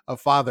as a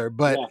father.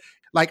 But Yeah.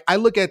 like, I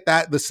look at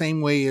that the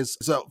same way as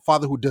a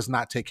father who does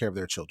not take care of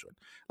their children.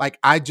 Like,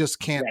 I just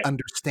can't Right.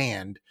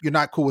 understand. You're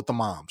not cool with the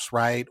moms,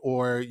 right?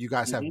 Or you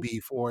guys have Mhm.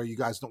 beef, or you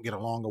guys don't get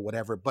along, or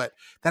whatever. But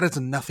that has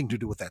nothing to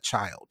do with that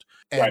child.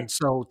 And Right.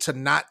 so to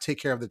not take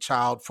care of the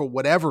child for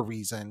whatever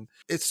reason,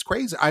 it's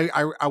crazy.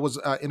 I was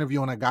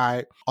interviewing a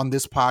guy on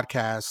this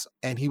podcast,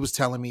 and he was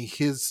telling me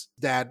his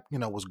dad,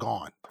 was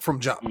gone from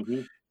jump.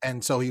 Mhm.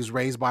 And so he was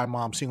raised by a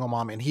mom, single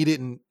mom, and he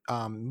didn't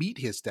meet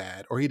his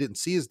dad, or he didn't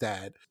see his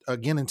dad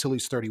again until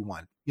he's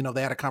 31.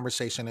 They had a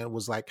conversation, and it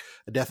was like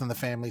a death in the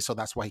family. So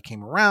that's why he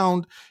came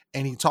around,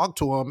 and he talked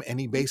to him, and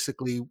he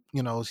basically,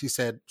 he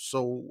said,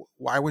 so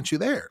why weren't you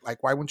there?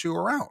 Like, why weren't you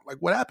around? Like,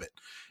 what happened?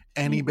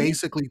 And he Mhm.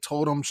 basically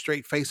told him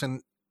straight face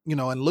and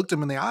looked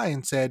him in the eye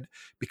and said,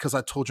 because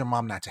I told your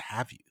mom not to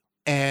have you.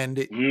 And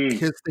Mm.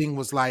 his thing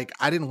was like,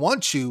 I didn't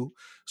want you,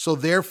 so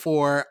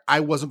therefore I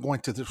wasn't going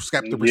to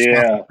accept the Yeah.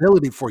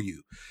 responsibility for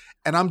you.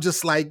 And I'm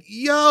just like,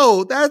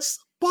 yo, that's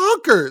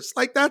bonkers.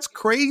 Like, that's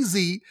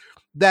crazy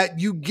that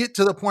you get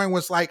to the point where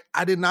it's like,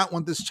 I did not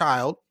want this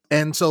child.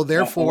 And so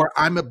therefore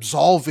I'm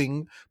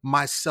absolving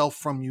myself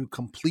from you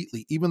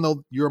completely, even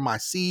though you're my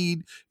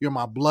seed, you're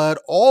my blood,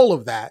 all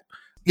of that.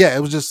 Yeah, it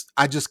was just,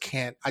 I just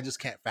can't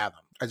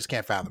fathom. I just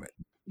can't fathom it.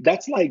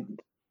 That's like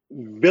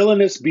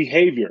villainous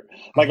behavior.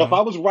 Like, if Mhm.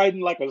 I was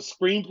writing like a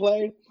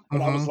screenplay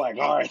and I was Mhm. like,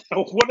 all right,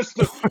 what is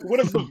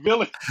the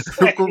villain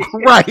say?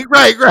 Right.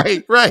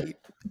 Right?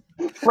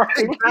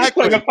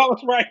 Exactly. Like, if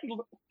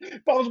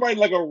I was writing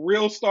like a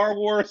real Star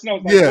Wars, and I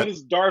was like, Yeah. what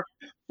does Darth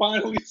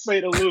finally say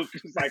to Luke?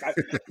 He's like,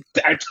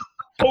 I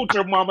told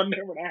your mama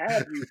never to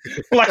have you.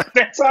 Like,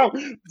 that's how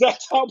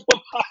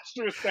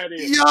preposterous that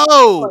is.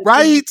 Yo, Like,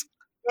 right?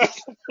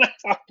 That's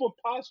how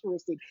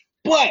preposterous it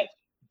is.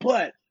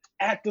 But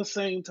at the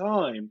same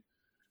time,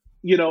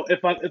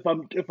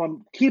 if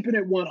I'm keeping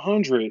it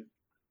 100,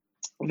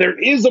 there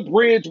is a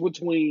bridge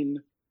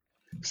between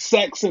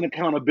sex and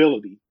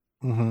accountability,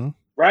 Mm-hmm.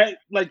 right?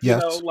 Like,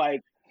 Yes.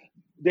 like,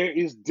 there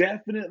is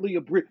definitely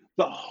a bridge.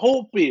 The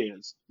hope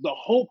is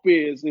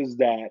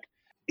that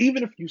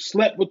even if you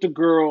slept with the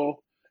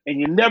girl and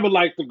you never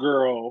liked the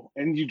girl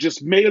and you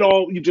just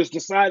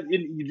decided,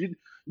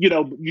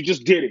 you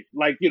just did it,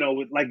 like,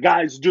 like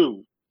guys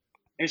do,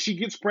 and she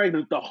gets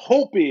pregnant, the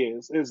hope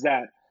is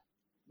that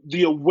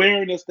the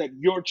awareness that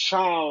your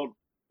child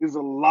is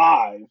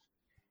alive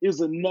is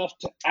enough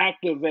to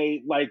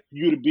activate like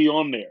you to be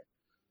on there.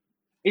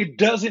 It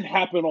doesn't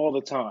happen all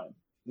the time.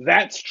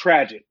 That's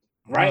tragic,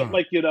 right? Mm.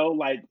 Like,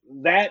 like,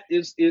 that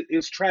is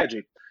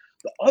tragic.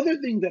 The other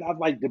thing that I've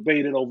like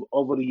debated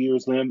over the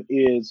years, Lim,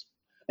 is,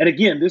 and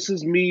again, this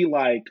is me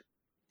like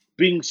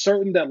being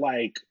certain that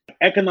like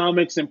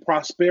economics and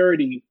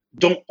prosperity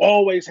don't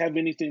always have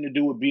anything to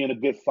do with being a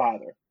good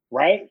father.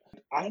 right?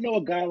 I know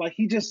a guy like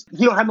he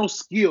don't have no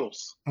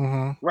skills,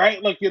 Mm-hmm.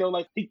 right? Like,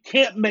 like he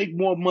can't make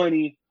more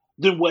money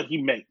than what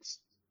he makes.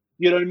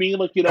 You know what I mean?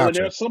 Like, and there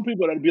Gotcha. are some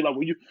people that'd be like,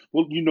 you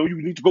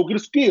need to go get a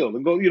skill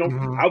and go,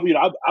 Mm-hmm. I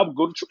would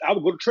go to I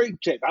would go to trade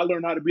tech. I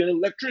learned how to be an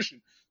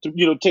electrician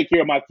to, take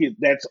care of my kids.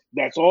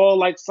 That's all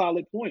like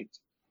solid points.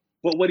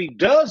 But what he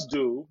does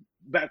do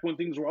back when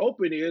things were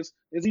open is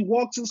he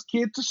walks his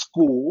kid to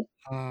school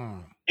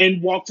Mm.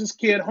 and walks his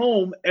kid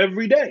home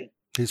every day.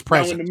 He's Now,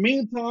 in present. the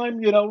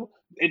meantime,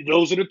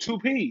 those are the two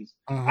P's.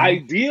 Mm-hmm.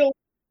 Ideal,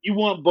 you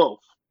want both.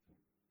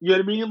 You know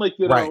what I mean? Like,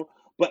 Right.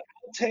 but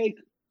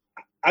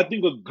I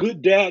think a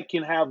good dad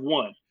can have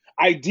one.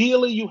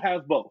 Ideally, you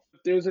have both.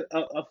 If there's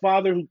a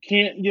father who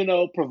can't,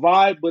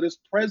 provide but is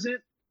present,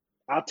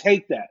 I'll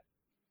take that.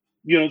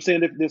 You know what I'm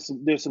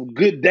saying? There's some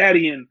good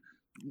daddying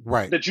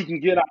Right. that you can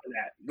get out of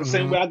that. The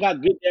same Mm-hmm. way I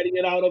got good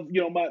daddying out of,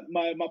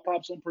 my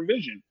pops on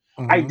provision.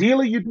 Mm-hmm.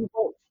 Ideally, you do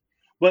both.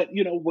 But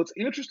what's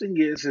interesting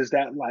is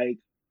that, like,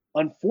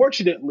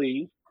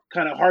 unfortunately,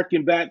 kind of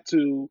harking back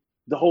to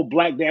the whole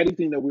black daddy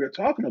thing that we were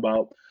talking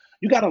about,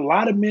 you got a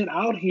lot of men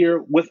out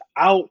here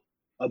without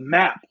a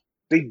map.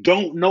 They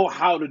don't know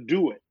how to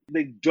do it.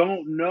 They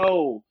don't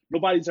know.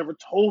 Nobody's ever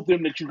told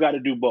them that you got to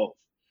do both,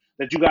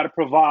 that you got to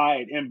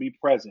provide and be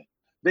present.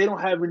 They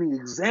don't have any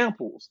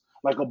examples.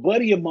 Like a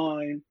buddy of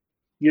mine,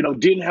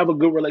 didn't have a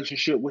good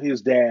relationship with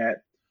his dad.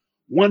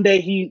 One day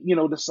he,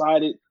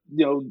 decided,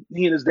 he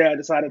and his dad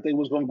decided they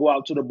was going to go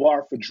out to the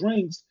bar for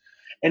drinks.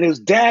 And his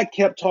dad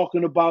kept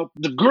talking about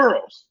the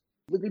girls.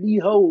 Look at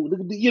these hoes.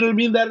 Look at the, you know what I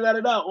mean? Da.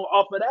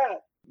 Off of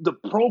that, the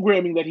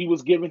programming that he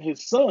was giving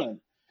his son.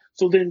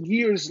 So then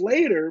years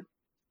later,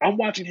 I'm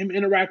watching him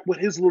interact with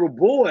his little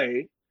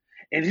boy,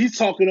 and he's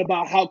talking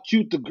about how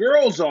cute the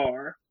girls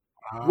are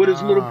with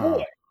his little Ah.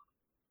 boy,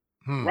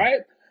 right?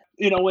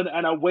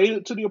 And I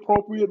waited to the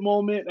appropriate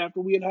moment after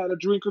we had a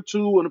drink or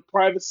two in a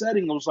private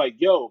setting. I was like,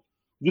 yo,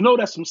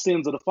 that's some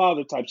sins of the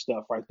father type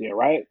stuff right there,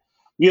 right?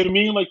 You know what I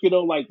mean? Like,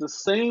 like the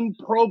same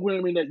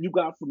programming that you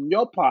got from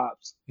your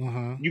pops,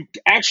 Mm-hmm. you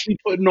actually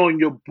putting on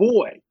your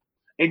boy.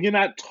 And you're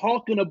not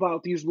talking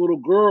about these little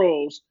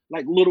girls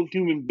like little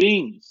human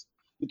beings.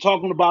 You're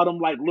talking about them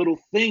like little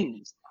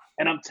things.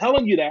 And I'm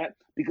telling you that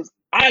because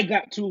I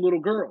got two little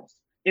girls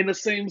in the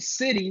same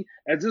city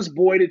as this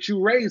boy that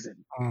you raising,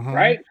 Mm-hmm.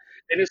 right?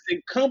 And it's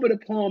incumbent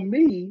upon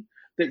me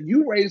that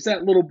you raise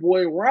that little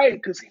boy right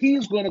because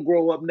he's going to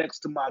grow up next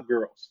to my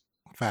girls.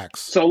 Facts.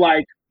 So,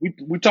 like,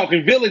 we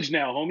talking village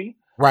now, homie.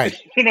 Right.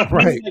 You know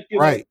what I mean? Right. Like,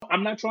 Right.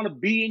 I'm not trying to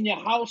be in your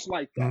house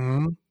like that.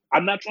 Mm-hmm.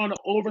 I'm not trying to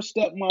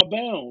overstep my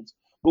bounds.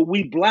 But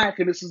we black,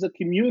 and this is a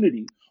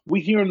community.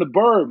 We here in the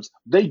burbs,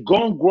 they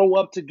gonna grow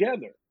up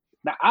together.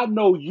 Now, I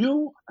know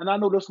you, and I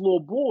know this little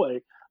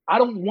boy. I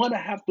don't want to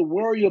have to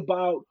worry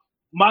about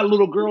my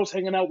little girls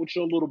hanging out with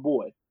your little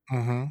boy.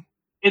 Mm-hmm.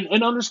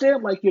 And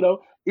understand, like,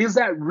 is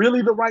that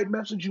really the right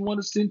message you want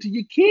to send to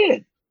your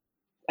kid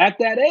at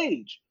that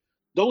age?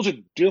 Those are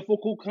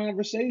difficult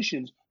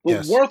conversations, but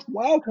Yes.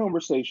 worthwhile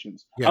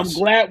conversations. I'm Yes.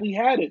 glad we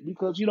had it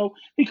because,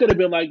 he could have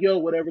been like, yo,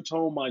 whatever,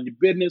 Tone, mind your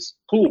business.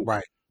 Cool.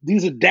 Right.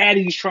 These are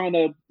daddies trying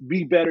to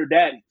be better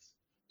daddies,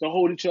 to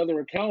hold each other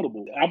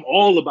accountable. I'm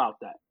all about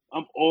that.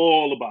 I'm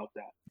all about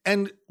that.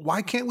 And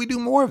why can't we do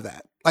more of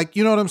that? Like,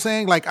 you know what I'm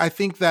saying? Like, I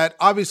think that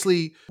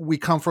obviously we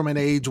come from an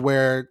age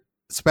where,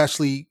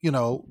 especially,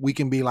 we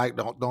can be like,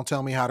 don't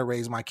tell me how to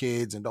raise my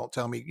kids and don't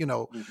tell me,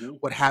 Mm-hmm.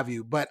 what have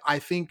you. But I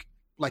think,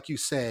 like you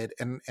said,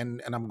 and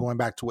I'm going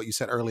back to what you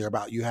said earlier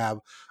about you have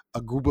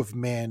a group of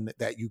men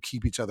that you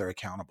keep each other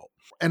accountable.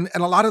 And a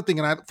lot of things,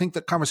 and I think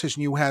the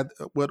conversation you had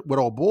with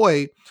old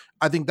boy,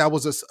 I think that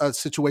was a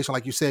situation,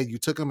 like you said, you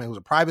took him, it was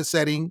a private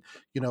setting,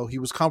 he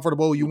was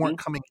comfortable. You weren't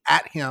coming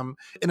at him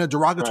in a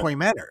derogatory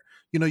manner.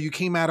 You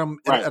came at him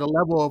at a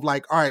level of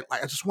like, all right,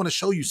 like, I just want to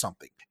show you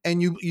something.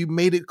 And you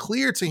made it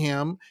clear to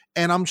him.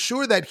 And I'm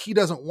sure that he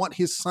doesn't want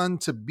his son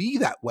to be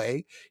that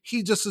way.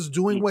 He just is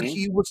doing what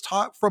he was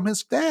taught from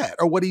his dad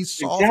or what he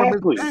saw from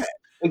his dad.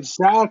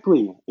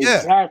 Exactly.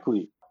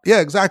 Yeah,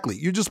 exactly.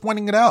 You're just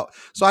pointing it out.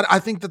 So I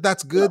think that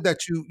that's good that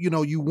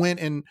you went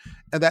and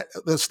that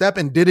the step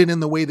and did it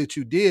in the way that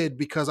you did,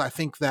 because I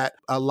think that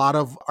a lot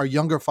of our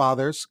younger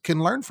fathers can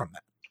learn from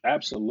that.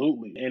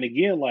 Absolutely. And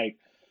again, like,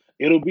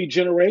 it'll be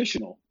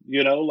generational,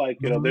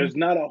 Mhm. there's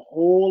not a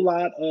whole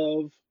lot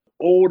of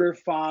older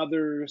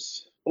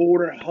fathers,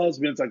 older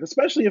husbands, like,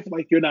 especially if,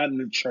 like, you're not in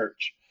the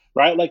church,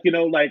 right? Like,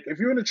 like, if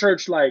you're in the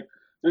church, like,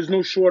 there's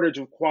no shortage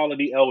of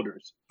quality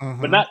elders, but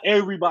Mhm. not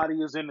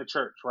everybody is in the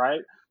church,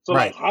 right? So,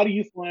 like, Right. how do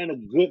you find a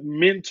good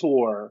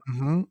mentor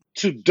Mhm.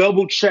 to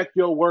double check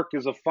your work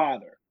as a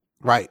father?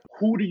 Right.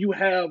 Who do you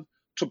have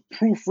to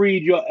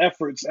proofread your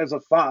efforts as a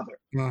father?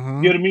 You know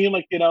Mhm. what I mean?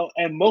 Like,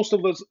 and most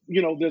of us,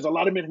 there's a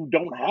lot of men who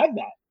don't have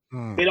that.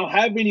 They Mm. don't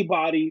have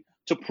anybody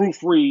to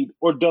proofread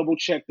or double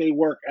check their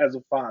work as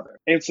a father.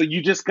 And so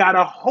you just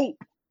gotta hope.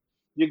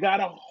 You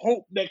gotta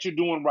hope that you're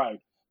doing right.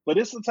 But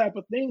it's the type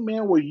of thing,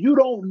 man, where you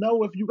don't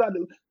know if you got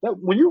to, that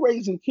when you're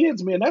raising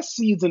kids, man, that's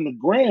seeds in the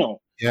ground.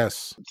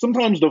 Yes.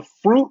 Sometimes the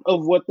fruit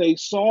of what they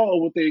saw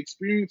or what they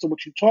experienced or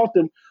what you taught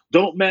them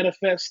don't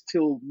manifest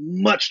till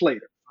much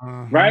later,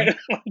 Hmm. right?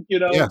 you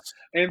know, Yes.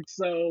 and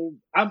so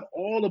I'm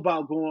all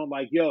about going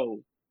like, yo,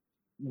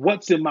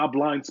 what's in my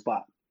blind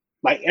spot?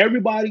 Like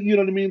everybody, you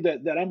know what I mean,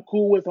 that I'm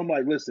cool with. I'm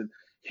like, listen,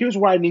 here's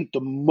where I need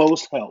the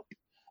most help.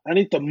 I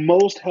need the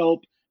most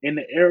help in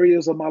the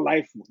areas of my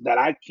life that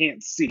I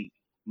can't see,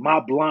 my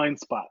blind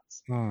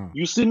spots. Mm.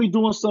 You see me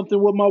doing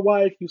something with my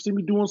wife, you see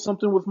me doing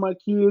something with my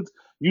kids,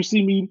 you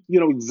see me,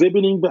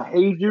 exhibiting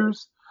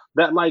behaviors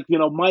that like,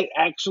 might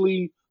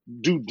actually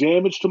do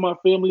damage to my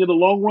family in the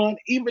long run,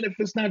 even if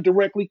it's not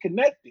directly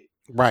connected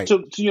Right.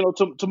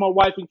 to my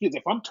wife and kids.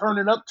 If I'm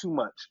turning up too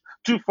much,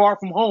 too far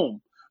from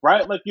home,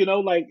 right? Like,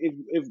 like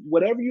if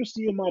whatever you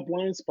see in my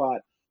blind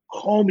spot,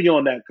 call me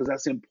on that because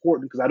that's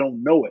important because I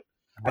don't know it.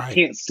 I Right.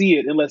 can't see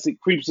it unless it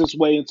creeps this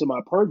way into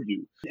my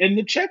purview. And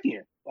the check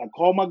in, I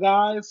call my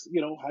guys,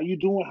 how you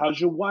doing? How's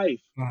your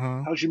wife?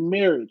 Hmm. How's your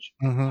marriage?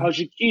 Hmm. How's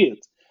your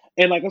kids?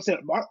 And like I said,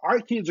 our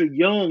kids are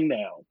young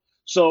now.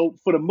 So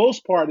for the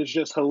most part, it's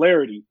just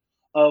hilarity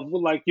of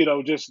like,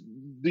 just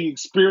the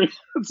experience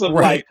of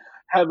Right. like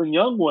having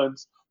young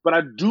ones. But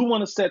I do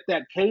want to set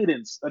that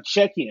cadence, a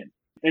check in,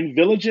 and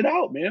village it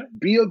out, man.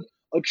 Be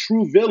a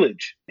true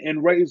village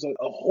and raise a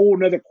whole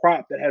nother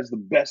crop that has the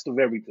best of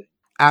everything.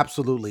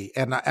 Absolutely.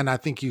 And I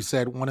think you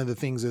said one of the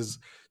things is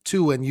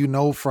too, and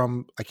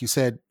from, like you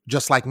said,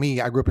 just like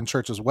me, I grew up in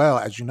church as well,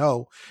 as you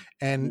know,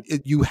 and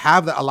you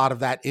have a lot of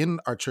that in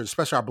our church,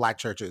 especially our Black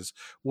churches,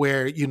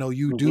 where you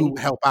do Mm-hmm.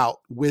 help out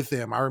with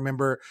them. I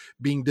remember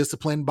being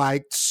disciplined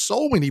by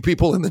so many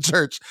people in the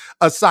church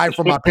aside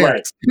from my Right.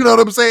 parents. You know what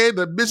I'm saying?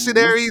 The Mm-hmm.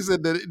 missionaries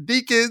and the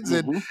deacons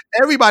and Mm-hmm.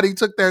 everybody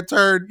took their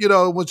turn. It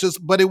was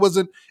just, but it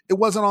wasn't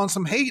on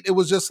some hate. It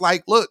was just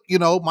like, look,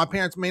 my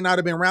parents may not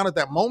have been around at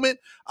that moment.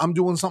 I'm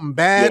doing something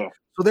bad. Yeah.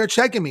 So they're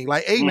checking me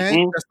like, hey man,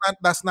 Mm-hmm.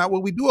 that's not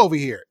what we do over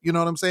here. You know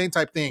what I'm saying?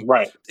 Type thing.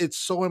 Right. It's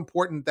so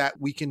important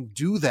that we can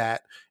do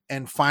that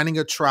and finding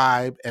a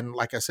tribe and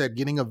like I said,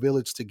 getting a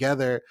village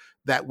together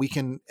that we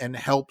can and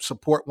help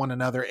support one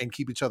another and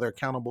keep each other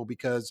accountable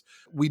because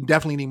we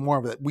definitely need more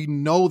of it. We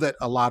know that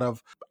a lot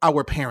of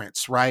our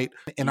parents, right,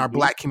 in our Mm-hmm.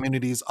 Black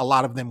communities, a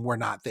lot of them were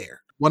not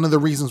there. One of the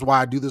reasons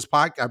why I've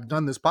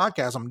done this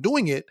podcast, I'm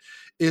doing it,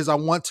 is I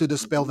want to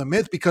dispel Mm-hmm. the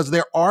myth because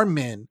there are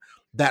men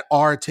that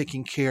are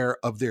taking care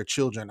of their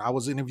children. I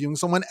was interviewing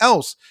someone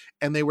else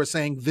and they were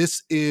saying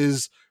this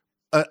is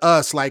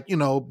us, like,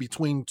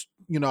 between,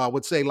 I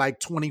would say like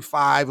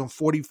 25 and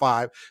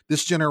 45.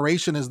 This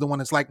generation is the one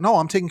that's like, no,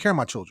 I'm taking care of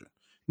my children.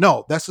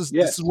 No, this is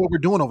Yes. what we're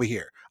doing over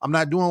here. I'm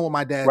not doing what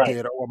my dad Right.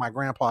 did or what my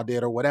grandpa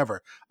did or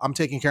whatever. I'm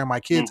taking care of my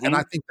kids. And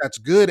Mm-hmm. I think that's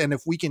good. And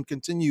if we can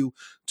continue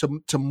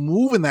to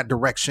move in that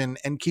direction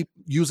and keep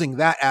using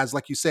that as,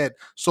 like you said,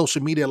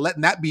 social media,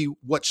 letting that be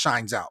what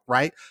shines out,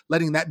 right?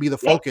 Letting that be the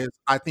Yep. focus,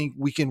 I think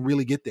we can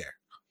really get there.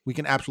 We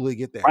can absolutely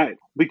get there. Right.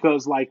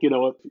 Because like,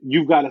 if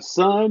you've got a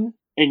son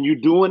and you're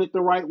doing it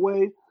the right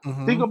way, think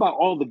Hmm. about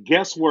all the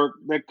guesswork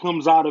that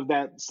comes out of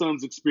that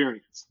son's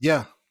experience.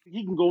 Yeah.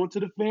 He can go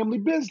into the family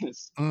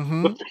business, the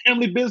Hmm.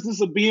 family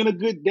business of being a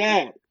good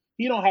dad.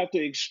 He don't have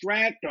to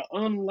extract or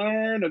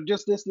unlearn or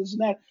just this, and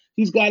that.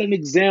 He's got an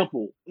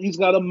example. He's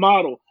got a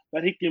model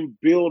that he can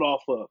build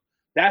off of.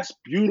 That's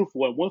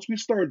beautiful. And once we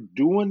start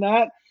doing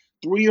that,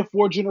 3 or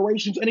 4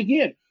 generations, and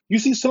again, you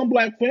see some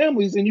Black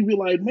families and you be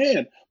like,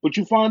 man, but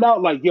you find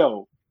out like,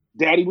 yo,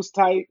 daddy was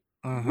tight,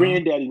 Hmm.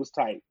 granddaddy was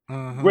tight,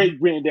 Hmm. great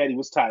granddaddy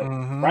was tight,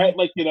 Hmm. right?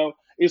 Like,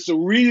 it's a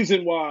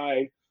reason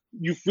why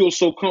you feel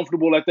so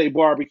comfortable at they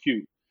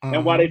barbecue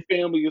and why Hmm. their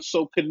family is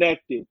so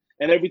connected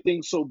and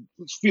everything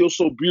feels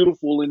so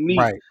beautiful and neat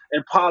Right.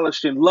 and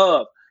polished and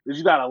loved because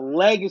you got a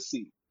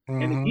legacy.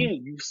 And Hmm.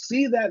 again, you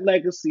see that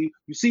legacy,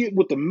 you see it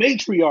with the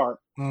matriarch,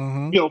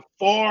 Hmm.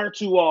 far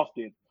too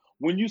often.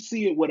 When you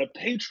see it with a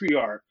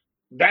patriarch,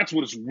 that's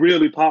what is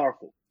really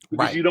powerful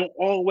because Right. you don't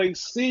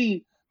always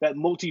see that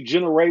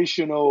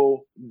multi-generational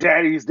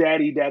daddy's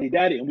daddy, daddy,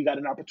 daddy. And we got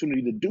an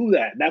opportunity to do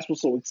that. And that's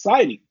what's so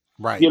exciting.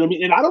 You Right. know what I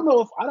mean? And I don't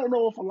know if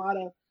a lot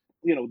of,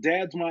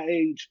 dads my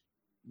age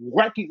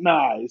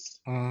recognize,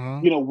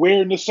 Hmm.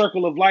 where in the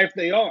circle of life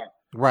they are.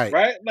 Right.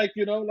 Right? Like,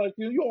 you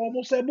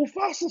almost at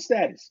Mufasa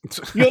status.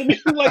 You know what I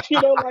mean? Like,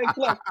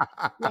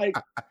 like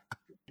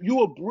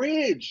you a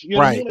bridge. You know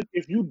what I Right. mean? Like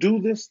if you do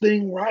this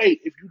thing right,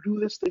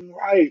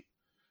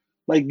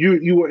 like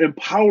you are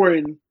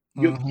empowering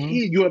your Hmm.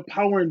 kid, you're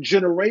empowering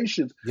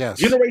generations, Yes.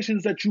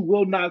 generations that you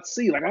will not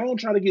see. Like I don't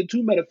try to get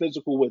too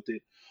metaphysical with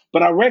it,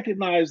 but I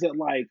recognize that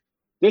like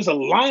there's a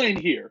line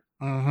here.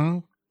 Hmm.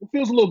 It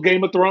feels a little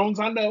Game of Thrones,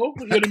 I know.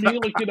 You know what I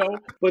mean? Like,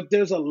 but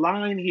there's a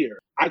line here.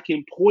 I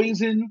can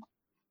poison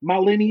my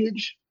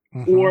lineage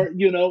Hmm. or,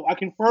 I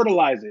can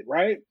fertilize it,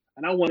 right?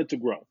 And I want it to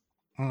grow.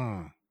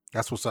 Mm.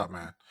 That's what's up,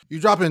 man. You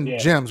dropping Yeah.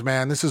 gems,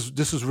 man. This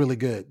is really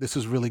good. This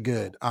is really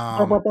good. Yeah.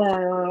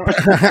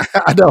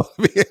 I know.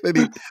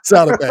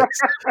 Sound effects.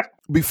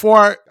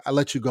 Before I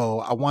let you go,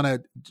 I want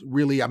to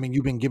really, I mean,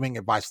 you've been giving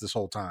advice this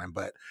whole time,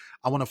 but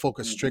I want to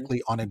focus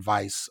strictly on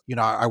advice. You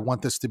know, I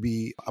want this to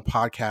be a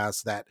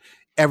podcast that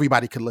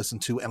everybody could listen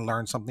to and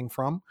learn something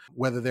from,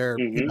 whether they're,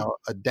 you know,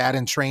 a dad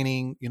in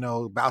training, you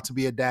know, about to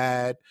be a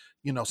dad,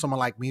 you know, someone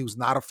like me who's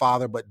not a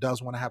father, but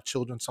does want to have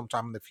children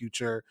sometime in the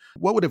future.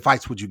 What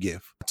advice would you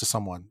give to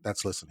someone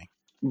that's listening?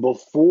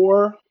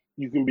 Before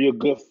you can be a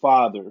good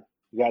father,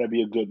 you got to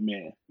be a good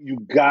man. You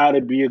got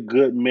to be a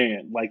good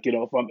man. Like, you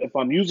know, if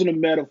I'm using a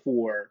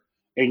metaphor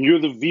and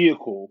you're the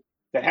vehicle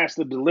that has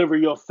to deliver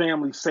your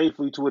family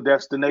safely to a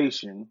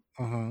destination,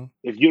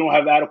 if you don't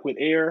have adequate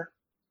air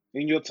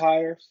in your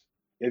tires,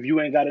 if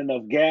you ain't got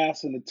enough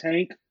gas in the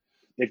tank,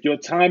 if your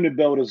timing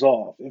belt is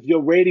off, if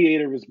your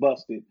radiator is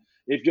busted,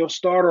 if your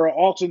starter or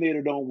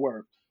alternator don't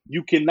work,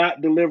 you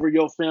cannot deliver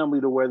your family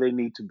to where they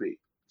need to be.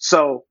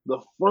 So the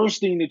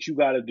first thing that you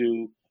got to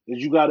do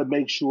is you got to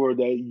make sure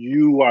that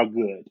you are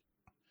good,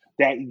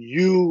 that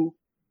you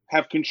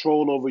have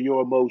control over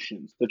your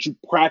emotions, that you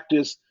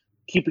practice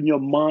keeping your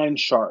mind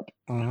sharp,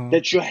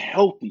 that you're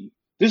healthy.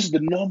 This is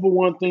the number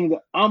one thing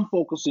that I'm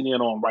focusing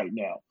in on right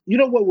now. You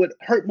know what would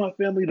hurt my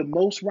family the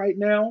most right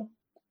now?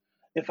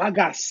 If I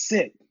got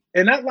sick,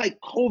 and not like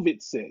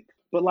COVID sick,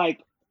 but like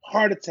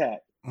heart attack,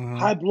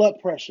 high blood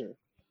pressure,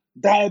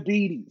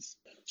 diabetes.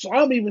 So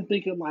I'm even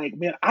thinking like,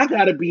 man, I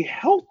got to be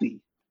healthy.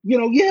 You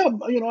know, yeah,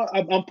 you know,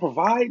 I'm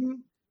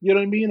providing. You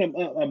know what I mean?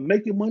 I'm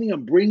making money.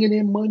 I'm bringing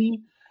in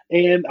money,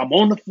 and I'm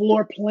on the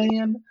floor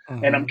playing,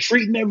 and I'm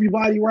treating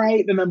everybody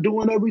right, and I'm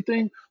doing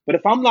everything. But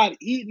if I'm not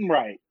eating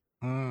right,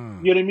 you know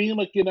what I mean?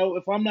 Like, you know,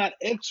 if I'm not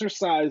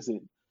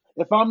exercising,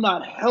 if I'm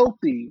not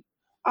healthy,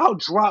 I'll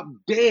drop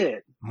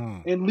dead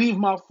and leave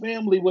my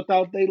family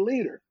without their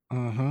leader.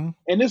 And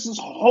this is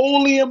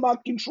wholly in my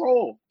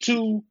control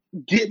to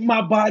get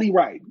my body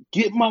right,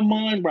 get my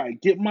mind right,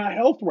 get my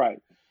health right.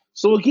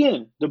 So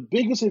again, the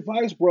biggest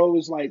advice, bro,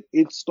 is like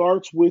it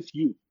starts with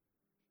you.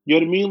 You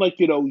know what I mean? Like,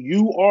 you know,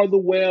 you are the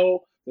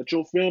well that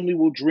your family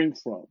will drink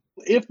from.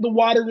 If the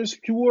water is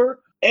pure,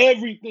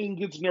 everything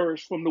gets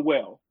nourished from the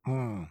well.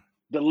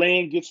 The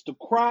land gets the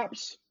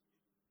crops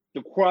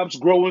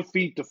grow and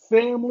feed the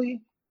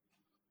family,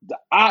 the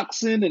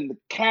oxen and the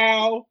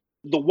cow,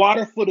 the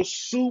water for the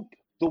soup,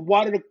 the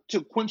water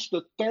to quench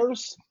the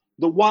thirst,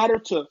 the water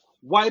to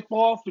wipe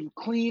off and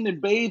clean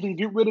and bathe and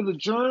get rid of the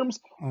germs.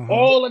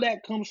 All of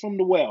that comes from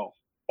the well.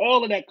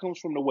 All of that comes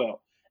from the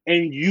well.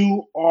 And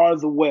you are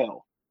the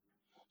well.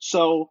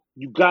 So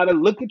you got to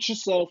look at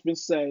yourself and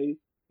say,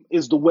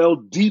 is the well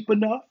deep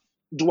enough?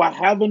 Do I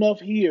have enough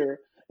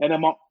here? And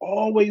am I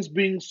always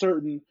being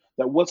certain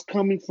that what's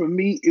coming from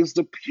me is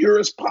the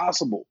purest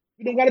possible?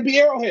 You don't got to be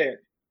Arrowhead.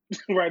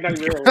 Right, not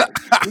even Arrowhead.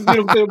 You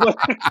know what I'm saying?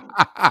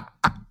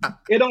 But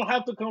it don't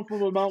have to come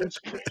from a mountain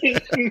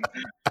spring.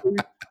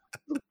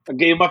 I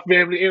gave my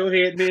family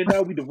Arrowhead, man.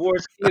 Now we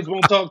divorced. Kids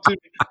won't talk to me.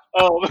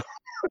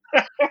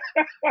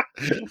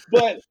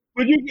 But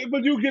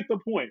you get the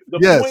point. The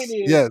point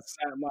is that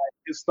like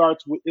it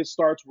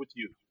starts with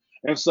you.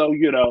 And so,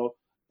 you know,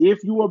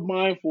 if you are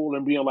mindful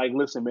and being like,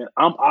 listen, man,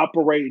 I'm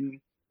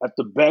operating at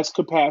the best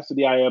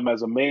capacity I am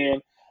as a man,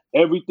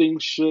 everything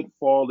should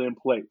fall in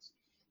place.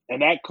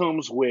 And that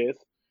comes with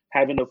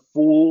having a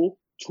full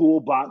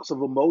toolbox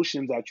of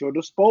emotions at your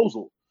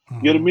disposal.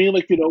 You know what I mean?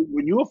 Like, you know,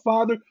 when you're a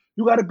father,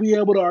 you got to be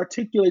able to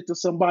articulate to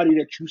somebody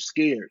that you're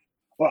scared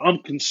or I'm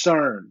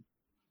concerned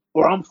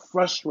or I'm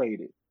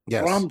frustrated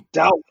or I'm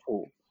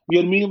doubtful. You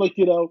know what I mean? Like,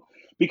 you know,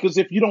 because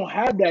if you don't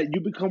have that,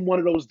 you become one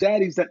of those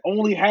daddies that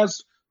only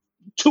has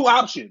two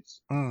options.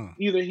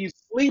 Either he's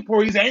asleep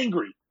or he's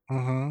angry.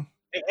 And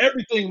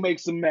everything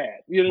makes him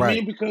mad. You know what I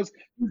mean? Because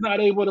he's not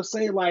able to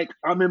say, like,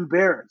 I'm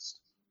embarrassed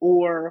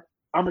or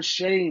I'm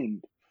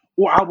ashamed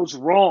or I was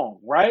wrong,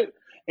 right?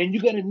 And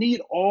you're going to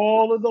need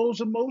all of those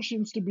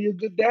emotions to be a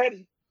good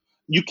daddy.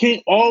 You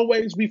can't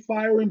always be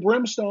fire and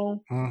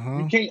brimstone.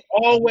 You can't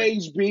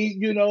always be,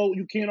 you know,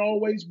 you can't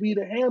always be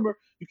the hammer.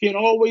 You can't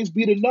always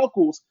be the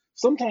knuckles.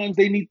 Sometimes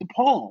they need the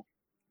palm,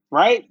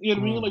 right? You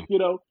know what I mean? Like, you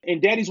know,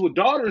 and daddies with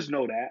daughters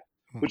know that,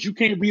 but you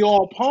can't be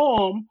all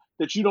palm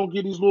that you don't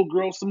give these little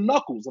girls some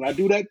knuckles. And I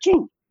do that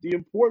too. The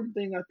important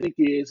thing I think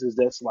is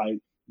that's like,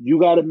 you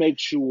got to make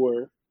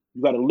sure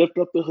you got to lift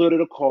up the hood of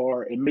the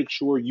car and make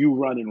sure you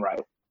running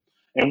right.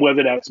 And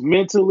whether that's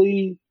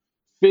mentally,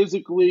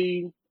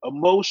 physically,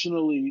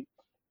 emotionally,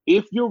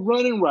 if you're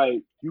running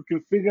right, you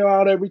can figure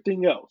out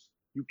everything else.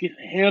 You can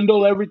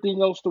handle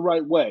everything else the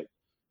right way.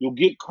 You'll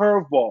get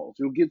curveballs.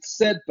 You'll get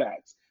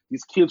setbacks.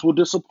 These kids will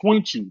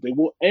disappoint you. They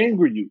will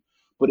anger you.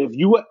 But if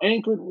you are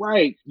anchored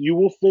right, you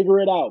will figure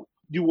it out.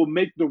 You will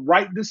make the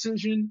right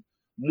decision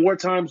more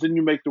times than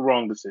you make the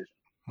wrong decision.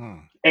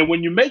 And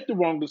when you make the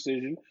wrong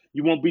decision,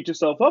 you won't beat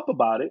yourself up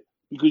about it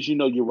because you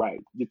know you're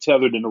right. You're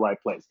tethered in the right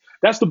place.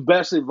 That's the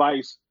best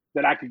advice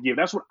that I could give.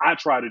 That's what I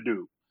try to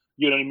do.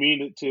 You know what I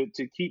mean?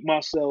 To keep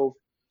myself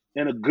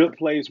in a good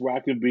place where I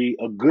can be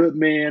a good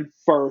man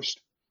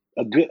first,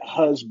 a good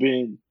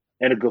husband,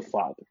 and a good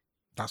father.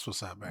 That's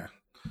what's up, man.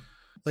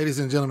 Ladies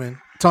and gentlemen,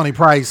 Tony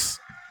Price.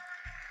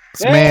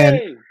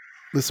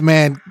 This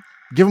man,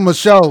 give him a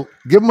show.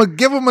 Give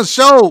him a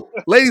show.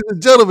 Ladies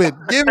and gentlemen,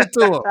 give it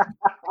to him.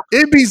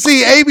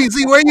 NBC,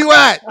 ABC, where you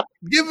at?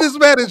 Give this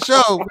man a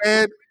show,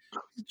 man.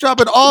 He's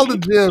dropping all the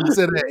gems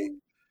today.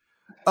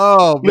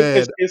 Oh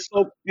man,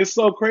 it's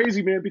so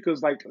crazy, man.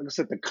 Because like I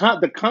said,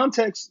 the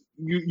context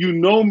you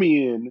know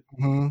me in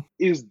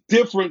is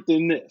different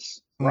than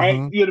this, right? You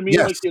know what I mean?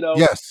 Yes. Like, you know,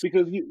 yes.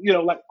 because you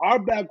know, like our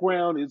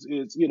background is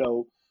you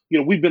know,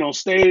 we've been on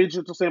stage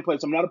at the same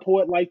place. I'm not a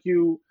poet like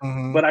you,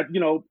 but I, you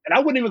know, and I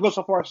wouldn't even go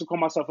so far as to call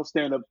myself a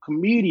stand-up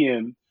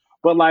comedian,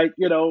 but like,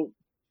 you know,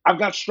 I've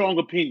got strong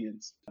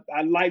opinions.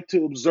 I like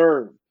to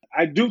observe.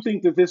 I do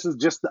think that this is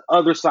just the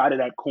other side of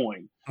that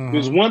coin.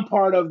 There's one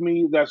part of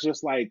me that's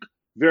just like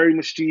very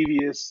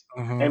mischievous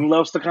and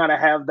loves to kind of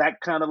have that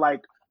kind of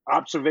like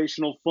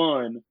observational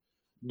fun,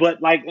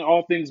 but like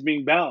all things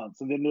being balanced.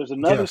 And then there's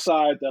another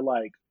side that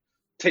like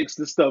takes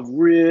this stuff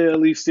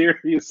really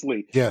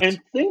seriously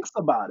and thinks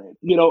about it.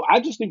 You know,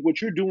 I just think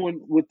what you're doing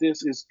with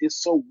this is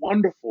so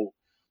wonderful.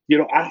 You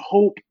know, I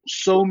hope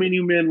so many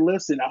men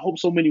listen. I hope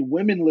so many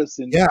women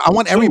listen. Yeah, I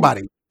want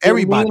everybody,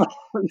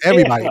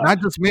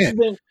 not just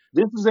men.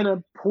 This is an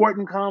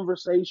important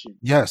conversation.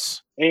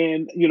 Yes.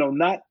 And, you know,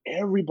 not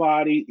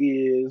everybody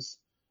is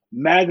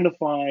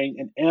magnifying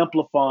and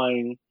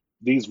amplifying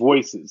these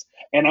voices.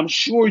 And I'm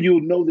sure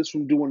you'll know this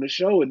from doing the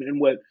show and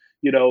what,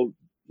 you know,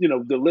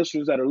 the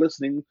listeners that are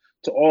listening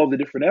to all the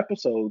different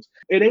episodes.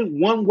 It ain't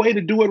one way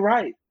to do it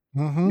right.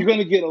 You're going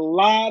to get a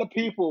lot of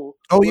people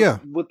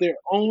with their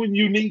own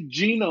unique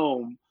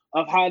genome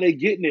of how they're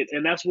getting it.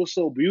 And that's what's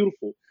so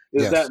beautiful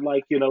is that,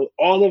 like, you know,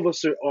 all of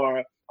us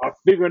are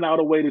figuring out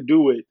a way to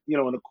do it, you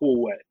know, in a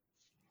cool way.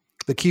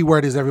 The key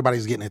word is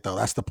everybody's getting it, though.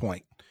 That's the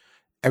point.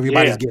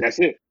 Everybody's getting that's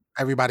it.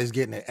 Everybody's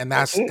getting it. And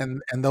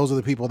and those are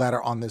the people that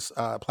are on this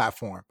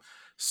platform.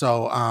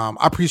 So I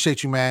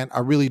appreciate you, man. I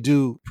really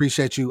do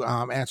appreciate you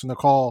answering the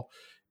call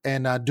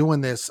and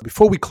doing this.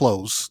 Before we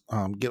close,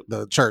 get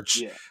the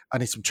church. I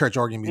need some church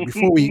argument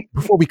before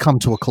we come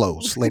to a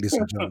close, ladies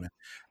and gentlemen,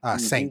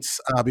 saints.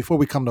 Before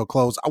we come to a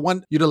close, I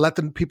want you to let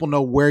the people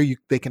know where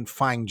they can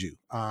find you,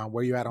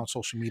 where you're at on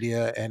social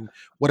media, and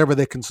whatever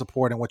they can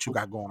support and what you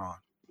got going on.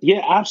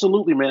 Yeah,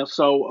 absolutely, man.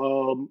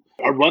 So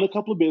I run a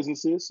couple of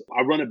businesses.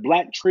 I run a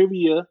Black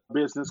trivia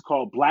business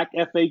called Black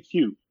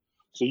FAQ.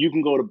 So you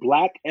can go to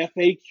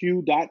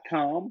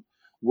blackfaq.com,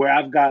 where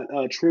I've got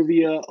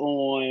trivia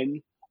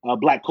on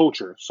Black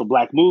culture. So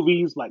Black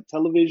movies, Black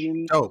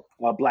television,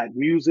 Black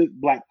music,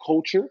 Black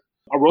culture.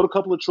 I wrote a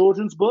couple of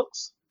children's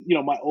books. You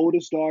know, my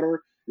oldest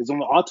daughter is on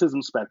the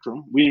autism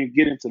spectrum. We didn't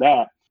get into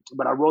that,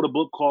 but I wrote a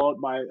book called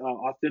My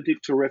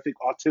Authentic, Terrific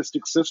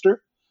Autistic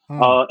Sister.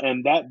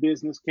 And that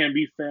business can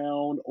be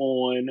found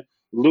on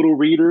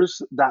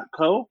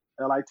littlereaders.co,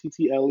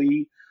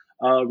 LITTLE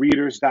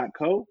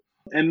readers.co.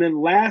 And then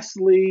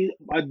lastly,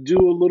 I do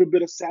a little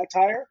bit of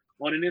satire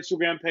on an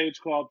Instagram page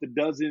called The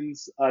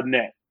Dozens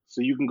Net.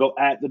 So you can go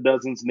at The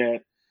Dozens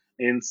Net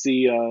and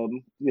see,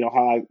 you know,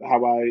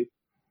 how I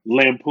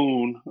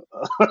lampoon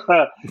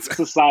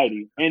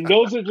society. And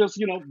those are just,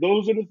 you know,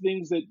 those are the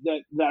things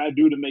that I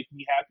do to make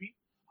me happy.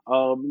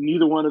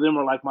 Neither one of them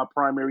are like my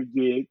primary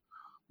gig.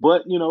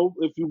 But, you know,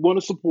 if you want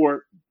to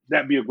support,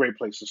 that'd be a great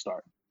place to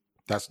start.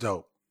 That's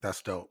dope.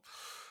 That's dope.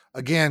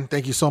 Again,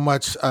 thank you so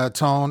much,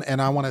 Tone.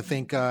 And I want to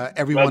thank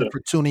everyone for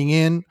tuning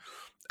in.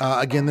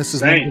 Again, this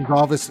is Lincoln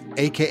Galvis,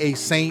 a.k.a.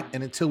 Saint.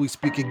 And until we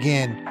speak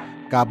again,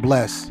 God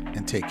bless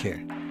and take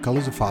care.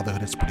 Colors of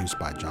Fatherhood is produced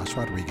by Josh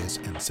Rodriguez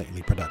and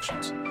Saintly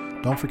Productions.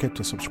 Don't forget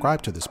to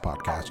subscribe to this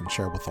podcast and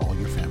share with all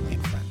your family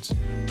and friends.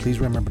 Please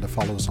remember to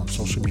follow us on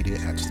social media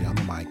at Stay on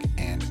the Mic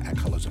and at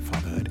Colors of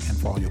Fatherhood. And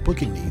for all your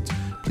booking needs,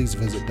 please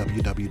visit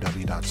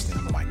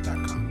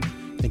www.stayonthemic.com.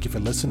 Thank you for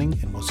listening,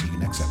 and we'll see you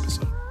next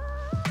episode.